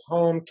medical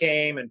home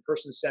came, and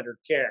person-centered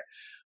care.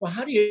 Well,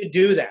 how do you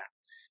do that?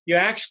 You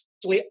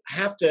actually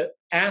have to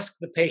ask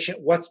the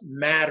patient what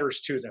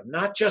matters to them,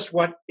 not just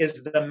what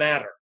is the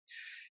matter.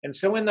 And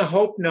so in the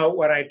Hope Note,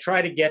 what I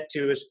try to get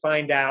to is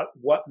find out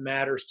what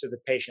matters to the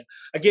patient.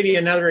 I'll give you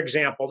another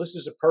example. This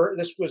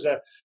was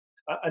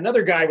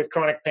another guy with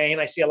chronic pain.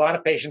 I see a lot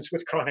of patients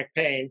with chronic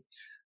pain.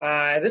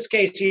 In this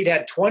case, he'd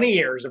had 20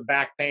 years of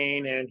back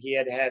pain, and he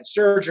had had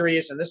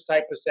surgeries and this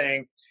type of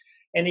thing.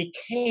 And he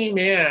came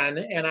in,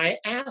 and I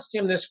asked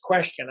him this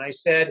question. I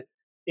said,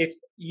 if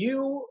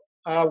you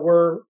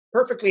were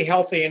perfectly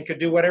healthy and could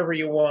do whatever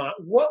you want,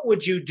 what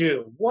would you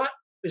do? What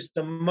is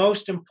the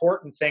most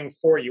important thing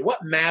for you?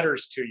 What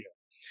matters to you?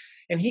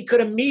 And he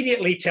could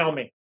immediately tell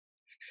me.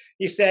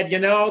 He said,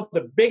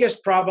 the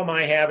biggest problem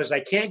I have is I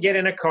can't get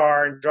in a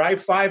car and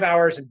drive 5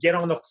 hours and get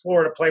on the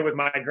floor to play with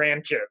my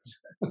grandkids.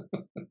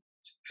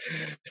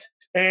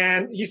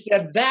 And he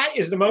said, that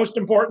is the most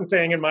important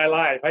thing in my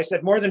life. I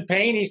said, more than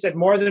pain? He said,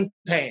 more than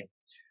pain.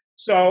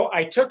 So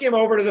I took him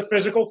over to the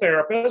physical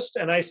therapist,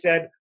 and I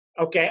said,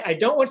 okay, I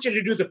don't want you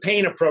to do the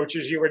pain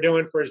approaches you were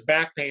doing for his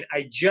back pain.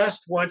 I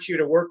just want you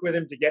to work with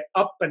him to get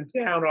up and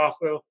down off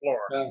the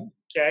floor.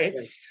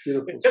 Okay.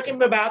 It took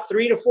him about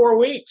 3 to 4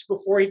 weeks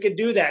before he could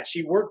do that.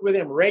 She worked with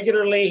him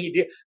regularly. He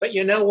did, but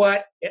you know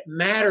what? It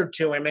mattered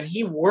to him, and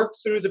he worked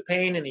through the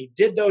pain, and he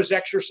did those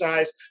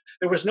exercises.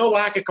 There was no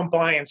lack of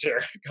compliance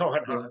here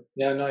going on.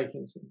 Yeah, no, I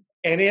can see.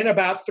 And in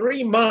about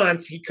 3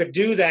 months, he could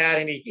do that.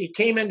 And he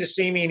came in to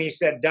see me, and he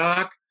said,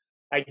 Doc,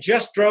 I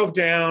just drove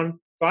down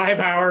 5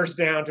 hours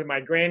down to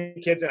my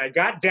grandkids, and I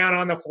got down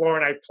on the floor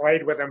and I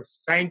played with them.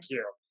 Thank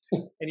you.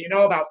 And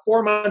about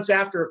 4 months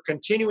after of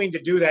continuing to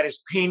do that,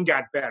 his pain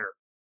got better.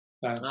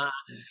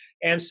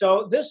 And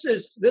so this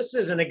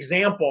is an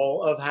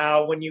example of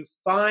how when you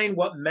find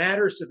what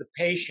matters to the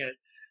patient,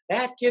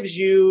 that gives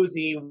you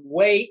the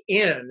way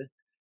in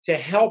to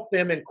help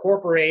them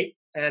incorporate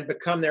and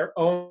become their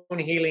own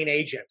healing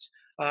agent.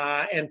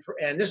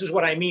 And this is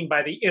what I mean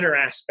by the inner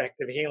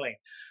aspect of healing,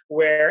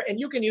 and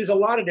you can use a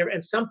lot of different,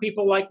 and some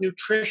people like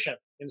nutrition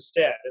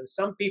instead, and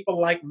some people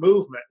like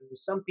movement, and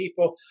some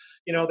people,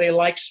 they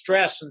like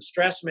stress and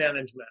stress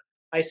management.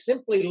 I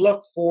simply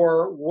look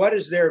for what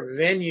is their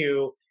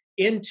venue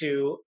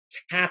into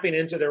tapping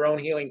into their own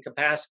healing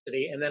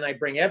capacity, and then I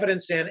bring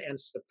evidence in and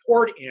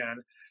support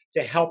in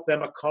to help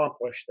them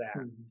accomplish that.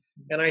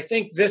 Mm-hmm. And I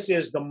think this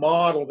is the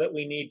model that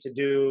we need to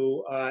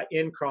do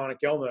in chronic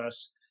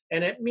illness.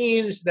 And it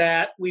means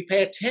that we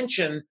pay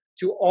attention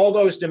to all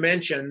those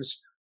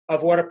dimensions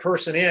of what a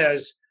person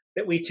is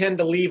that we tend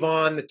to leave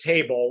on the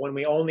table when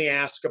we only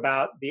ask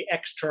about the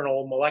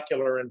external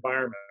molecular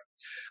environment.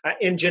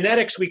 In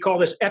genetics, we call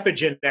this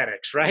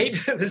epigenetics, right?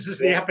 This is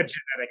the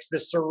epigenetics, the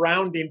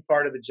surrounding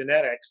part of the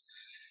genetics.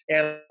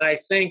 And I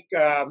think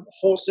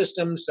whole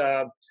systems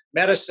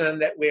medicine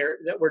that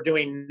we're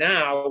doing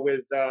now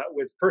with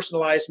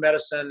personalized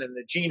medicine and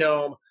the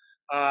genome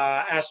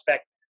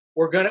aspect,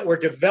 we're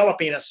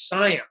developing a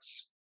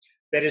science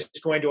that is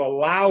going to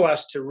allow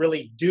us to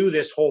really do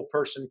this whole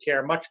person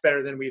care much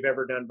better than we've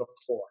ever done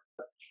before.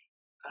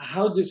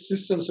 How this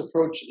systems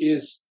approach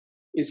is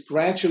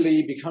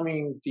gradually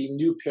becoming the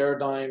new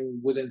paradigm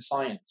within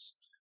science.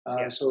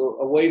 So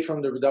away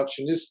from the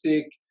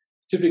reductionistic,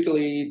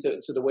 typically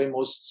the way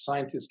most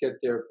scientists get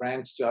their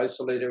grants to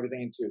isolate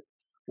everything into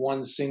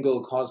one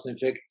single cause and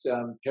effect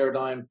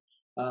paradigm.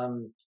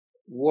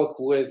 work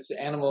with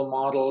animal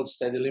models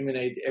that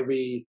eliminate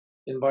every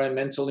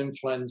environmental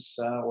influence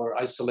or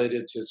isolate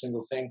it to a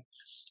single thing.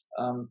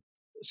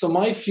 So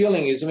my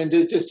feeling is, I mean,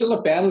 there's still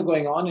a battle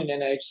going on in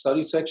NIH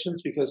study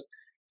sections because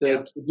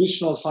the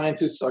traditional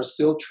scientists are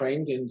still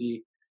trained in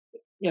the,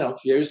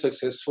 very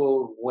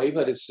successful way,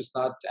 but it's just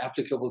not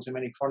applicable to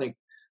many chronic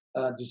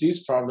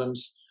disease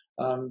problems.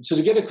 So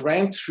to get a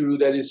grant through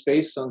that is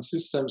based on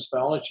systems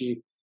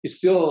biology is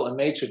still a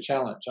major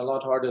challenge, a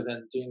lot harder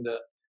than doing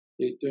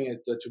it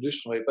the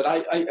traditional way. But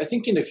I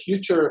think in the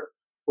future,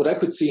 what I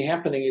could see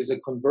happening is a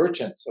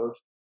convergence of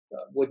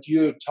what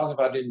you're talking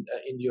about in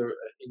your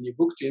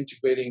book, to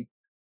integrating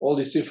all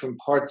these different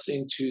parts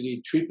into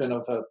the treatment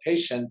of a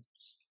patient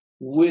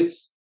with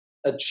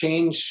a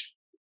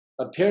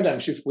paradigm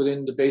shift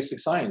within the basic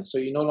science. So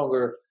you no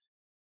longer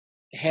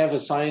have a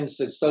science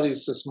that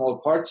studies the small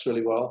parts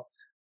really well,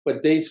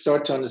 but they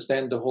start to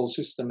understand the whole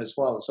system as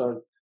well.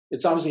 So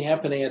it's obviously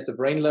happening at the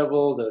brain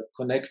level, the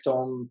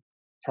Connectome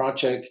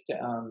project.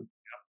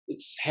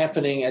 It's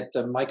happening at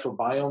the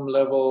microbiome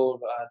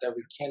level that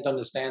we can't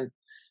understand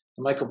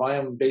the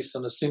microbiome based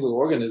on a single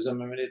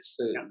organism. I mean, it's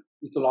the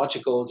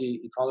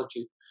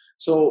ecology.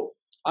 So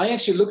I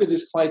actually look at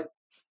this quite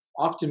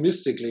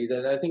optimistically,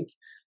 that I think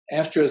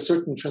after a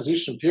certain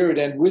transition period,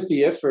 and with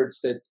the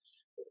efforts that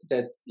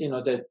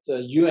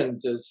you and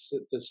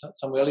the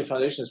Samueli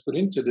Foundation has put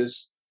into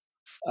this,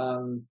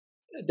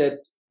 that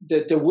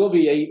there will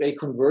be a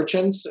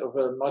convergence of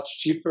a much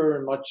cheaper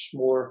and much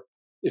more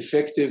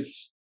effective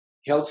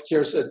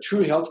healthcare, a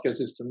true healthcare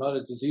system, not a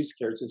disease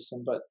care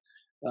system. But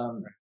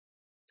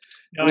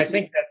no, I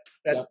think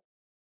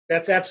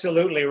that's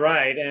absolutely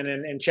right. And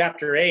in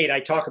chapter 8, I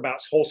talk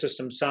about whole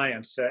system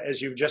science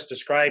as you've just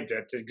described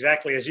it,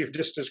 exactly as you've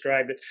just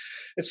described it.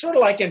 It's sort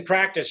of like in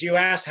practice. You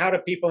ask, how do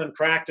people in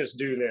practice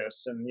do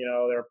this? And,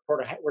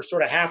 we're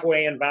sort of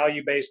halfway in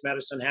value-based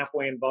medicine,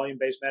 halfway in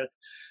volume-based medicine.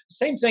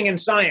 Same thing in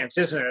science,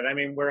 isn't it? I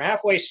mean, we're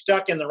halfway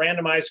stuck in the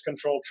randomized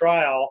controlled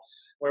trial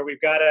where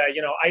we've got to,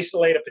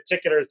 isolate a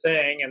particular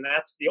thing, and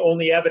that's the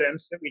only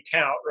evidence that we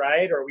count,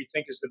 right? Or we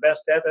think is the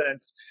best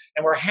evidence.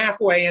 And we're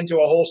halfway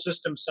into a whole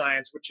system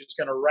science, which is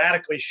going to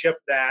radically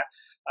shift that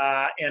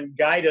and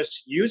guide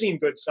us using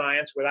good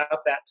science without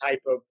that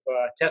type of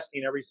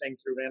testing everything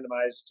through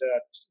randomized,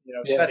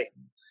 study.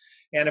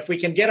 And if we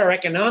can get our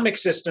economic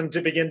system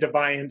to begin to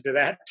buy into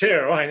that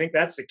too, I think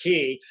that's the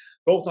key,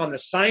 both on the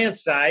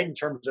science side in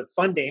terms of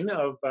funding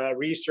of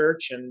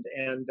research and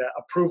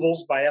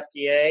approvals by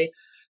FDA,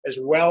 as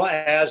well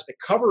as the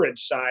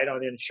coverage side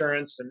on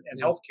insurance and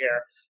healthcare.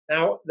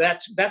 Now,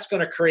 that's going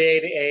to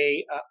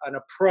create an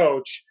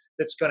approach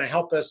that's going to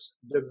help us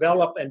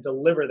develop and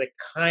deliver the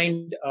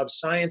kind of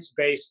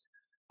science-based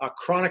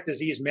chronic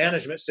disease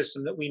management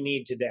system that we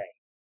need today.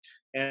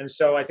 And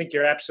so I think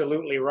you're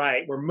absolutely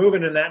right. We're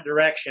moving in that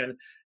direction.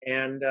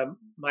 And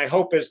my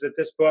hope is that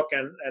this book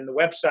and the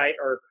website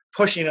are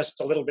pushing us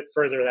a little bit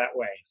further that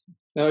way.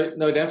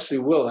 No, it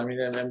absolutely will. I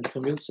mean, I'm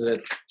convinced of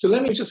it. So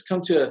let me just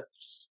come to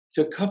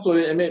a couple of,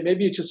 and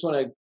maybe you just want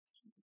to,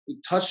 we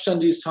touched on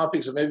these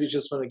topics, or maybe you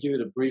just want to give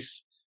it a brief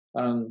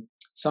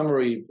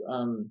summary.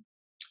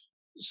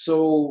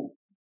 So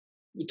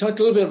we talked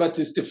a little bit about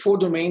the 4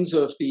 domains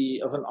of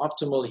an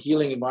optimal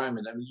healing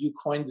environment. I mean, you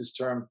coined this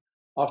term,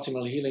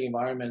 optimal healing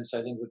environments,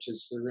 I think, which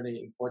is a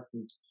really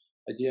important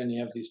idea. And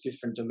you have these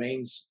different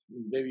domains.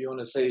 Maybe you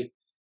want to say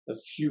a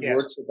few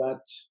words about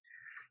that.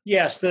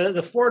 Yes,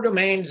 the 4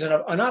 domains in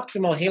an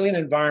optimal healing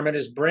environment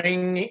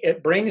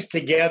brings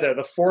together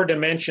the 4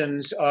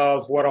 dimensions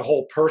of what a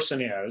whole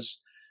person is.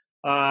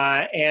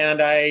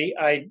 And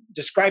I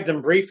described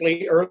them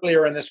briefly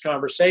earlier in this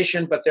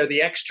conversation, but they're the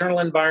external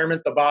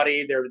environment, the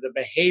body, they're the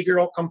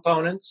behavioral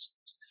components,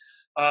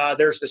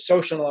 there's the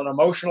social and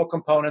emotional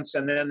components,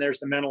 and then there's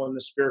the mental and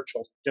the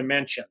spiritual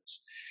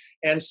dimensions.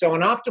 And so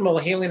an optimal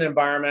healing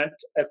environment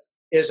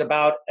is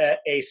about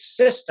a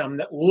system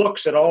that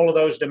looks at all of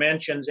those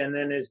dimensions and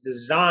then is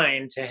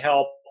designed to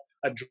help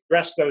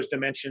address those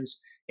dimensions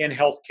in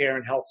healthcare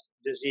and health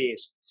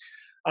disease.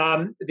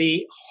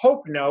 The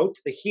HOPE note,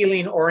 the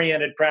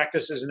healing-oriented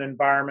practices and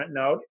environment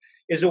note,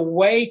 is a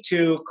way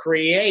to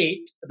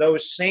create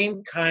those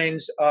same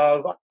kinds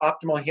of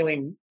optimal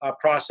healing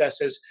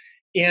processes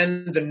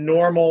in the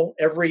normal,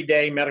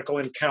 everyday medical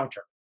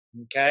encounter.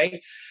 Okay?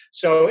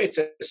 So it's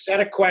a set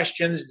of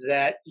questions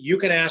that you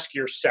can ask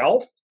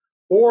yourself,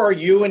 or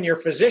you and your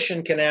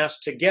physician can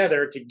ask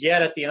together to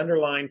get at the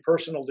underlying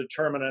personal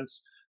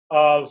determinants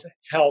of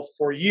health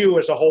for you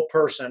as a whole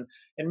person,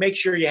 and make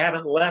sure you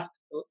haven't left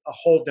a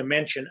whole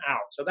dimension out.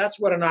 So that's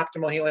what an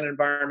optimal healing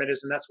environment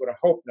is, and that's what a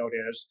HOPE note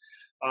is.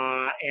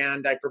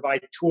 And I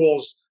provide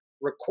tools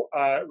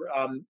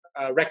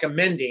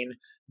recommending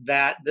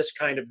that this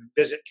kind of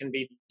visit can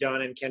be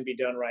done and can be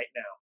done right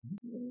now.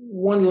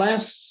 One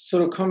last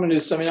sort of comment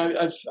is, I mean,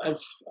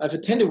 I've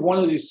attended one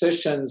of these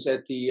sessions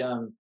at the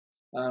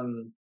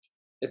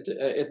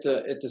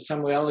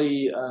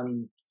Samueli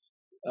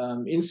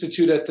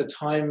Institute at the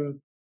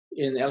time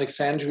in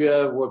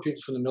Alexandria, where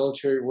people from the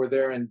military were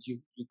there, and you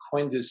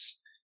coined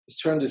this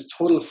term, this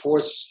total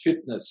force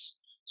fitness.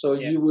 So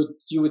Yeah.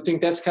 you would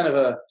think that's kind of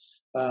a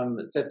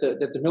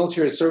that the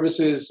military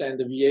services and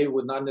the VA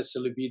would not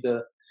necessarily be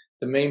the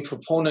main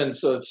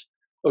proponents of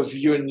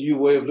your new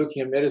way of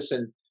looking at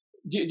medicine.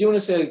 Do you want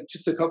to say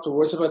just a couple of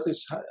words about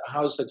this?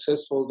 How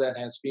successful that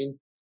has been?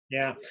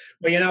 Yeah.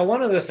 Well,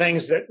 one of the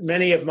things that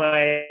many of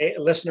my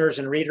listeners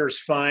and readers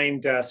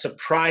find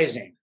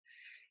surprising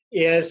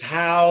is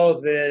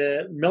how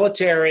the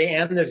military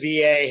and the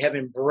VA have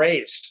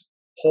embraced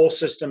whole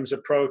systems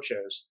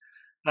approaches.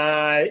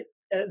 Uh,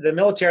 the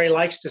military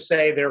likes to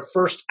say they're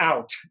first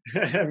out,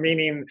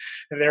 meaning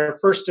they're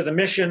first to the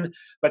mission,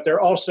 but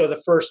they're also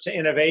the first to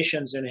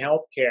innovations in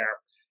healthcare.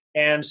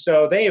 And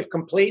so they have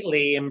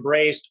completely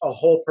embraced a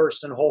whole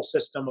person, whole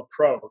system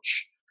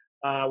approach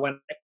when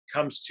it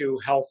comes to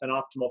health and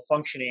optimal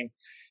functioning.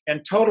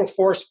 And Total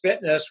Force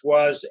Fitness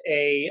was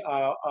a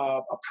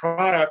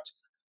product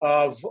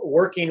of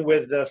working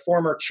with the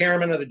former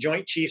chairman of the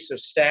Joint Chiefs of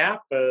Staff,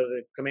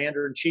 the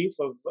commander-in-chief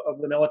of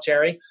the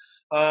military,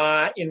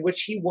 in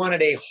which he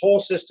wanted a whole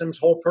systems,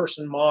 whole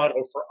person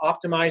model for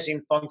optimizing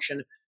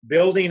function,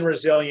 building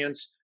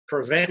resilience,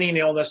 preventing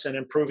illness, and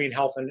improving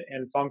health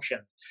and function.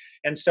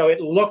 And so it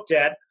looked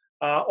at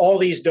all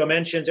these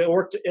dimensions. It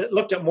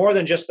looked at more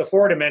than just the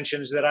 4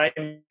 dimensions that I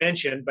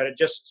mentioned, but it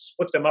just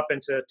split them up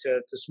into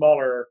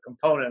smaller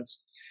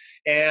components.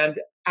 And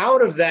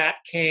out of that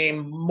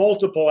came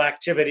multiple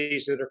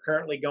activities that are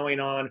currently going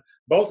on,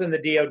 both in the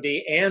DoD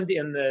and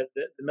in the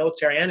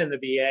military and in the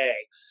VA.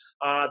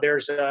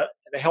 There's the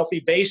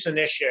Healthy Base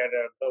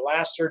Initiative. The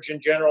last Surgeon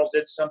General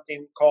did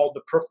something called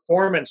the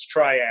Performance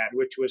Triad,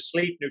 which was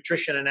sleep,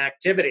 nutrition, and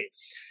activity,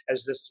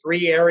 as the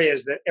 3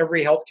 areas that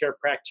every healthcare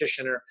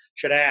practitioner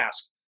should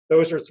ask.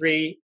 Those are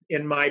 3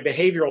 in my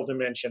behavioral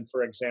dimension,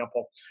 for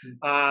example.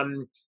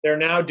 They're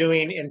now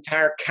doing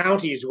entire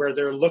counties where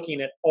they're looking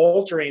at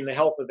altering the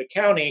health of the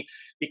county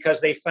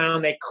because they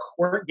found they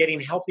weren't getting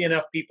healthy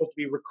enough people to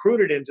be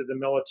recruited into the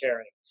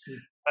military.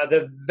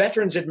 The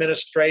Veterans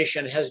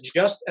Administration has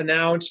just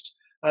announced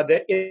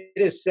that it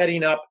is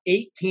setting up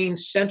 18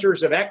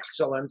 centers of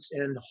excellence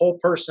in whole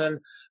person,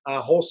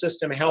 whole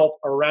system health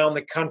around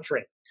the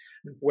country,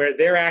 where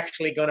they're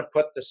actually going to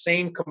put the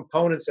same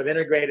components of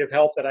integrative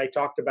health that I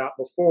talked about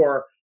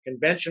before,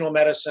 conventional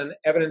medicine,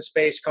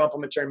 evidence-based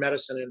complementary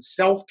medicine, and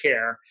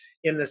self-care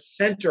in the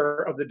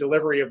center of the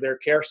delivery of their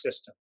care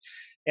system.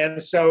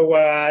 And so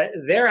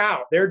they're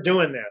out, they're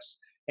doing this.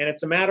 And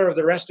it's a matter of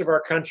the rest of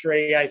our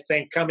country, I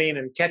think, coming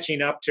and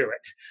catching up to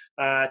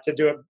it, to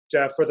do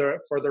it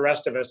for the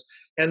rest of us.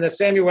 And the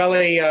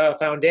Samueli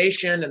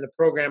Foundation and the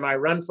program I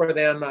run for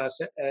them,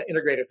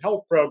 integrative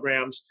health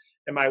programs,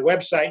 and my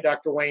website,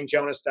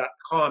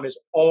 drwaynejonas.com, is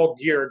all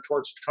geared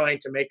towards trying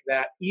to make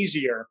that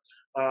easier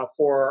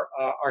for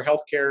our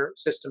healthcare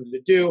system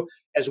to do,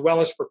 as well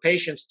as for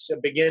patients to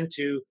begin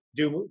to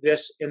do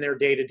this in their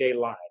day-to-day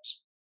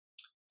lives.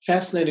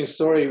 Fascinating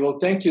story. Well,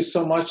 thank you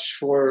so much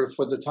for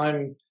the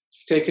time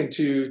taken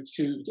to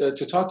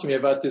talk to me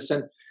about this.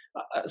 And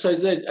so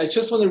I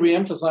just want to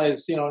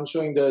reemphasize, I'm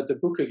showing the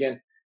book again.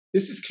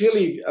 This is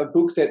clearly a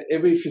book that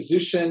every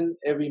physician,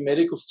 every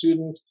medical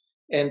student,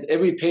 and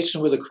every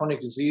patient with a chronic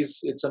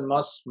disease, it's a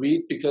must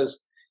read,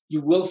 because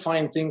you will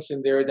find things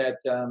in there that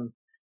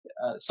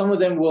some of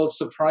them will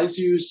surprise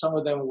you. Some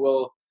of them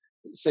will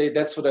say,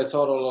 that's what I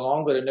thought all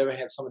along, but I never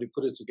had somebody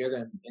put it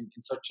together in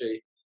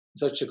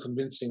such a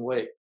convincing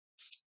way.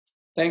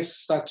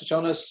 Thanks, Dr.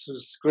 Jonas. It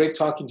was great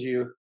talking to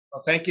you.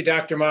 Well, thank you,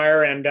 Dr.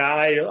 Mayer. And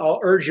I'll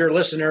urge your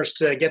listeners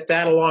to get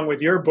that along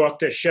with your book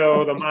to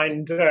show the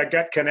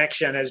mind-gut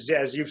connection as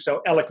you've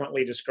so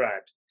eloquently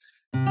described.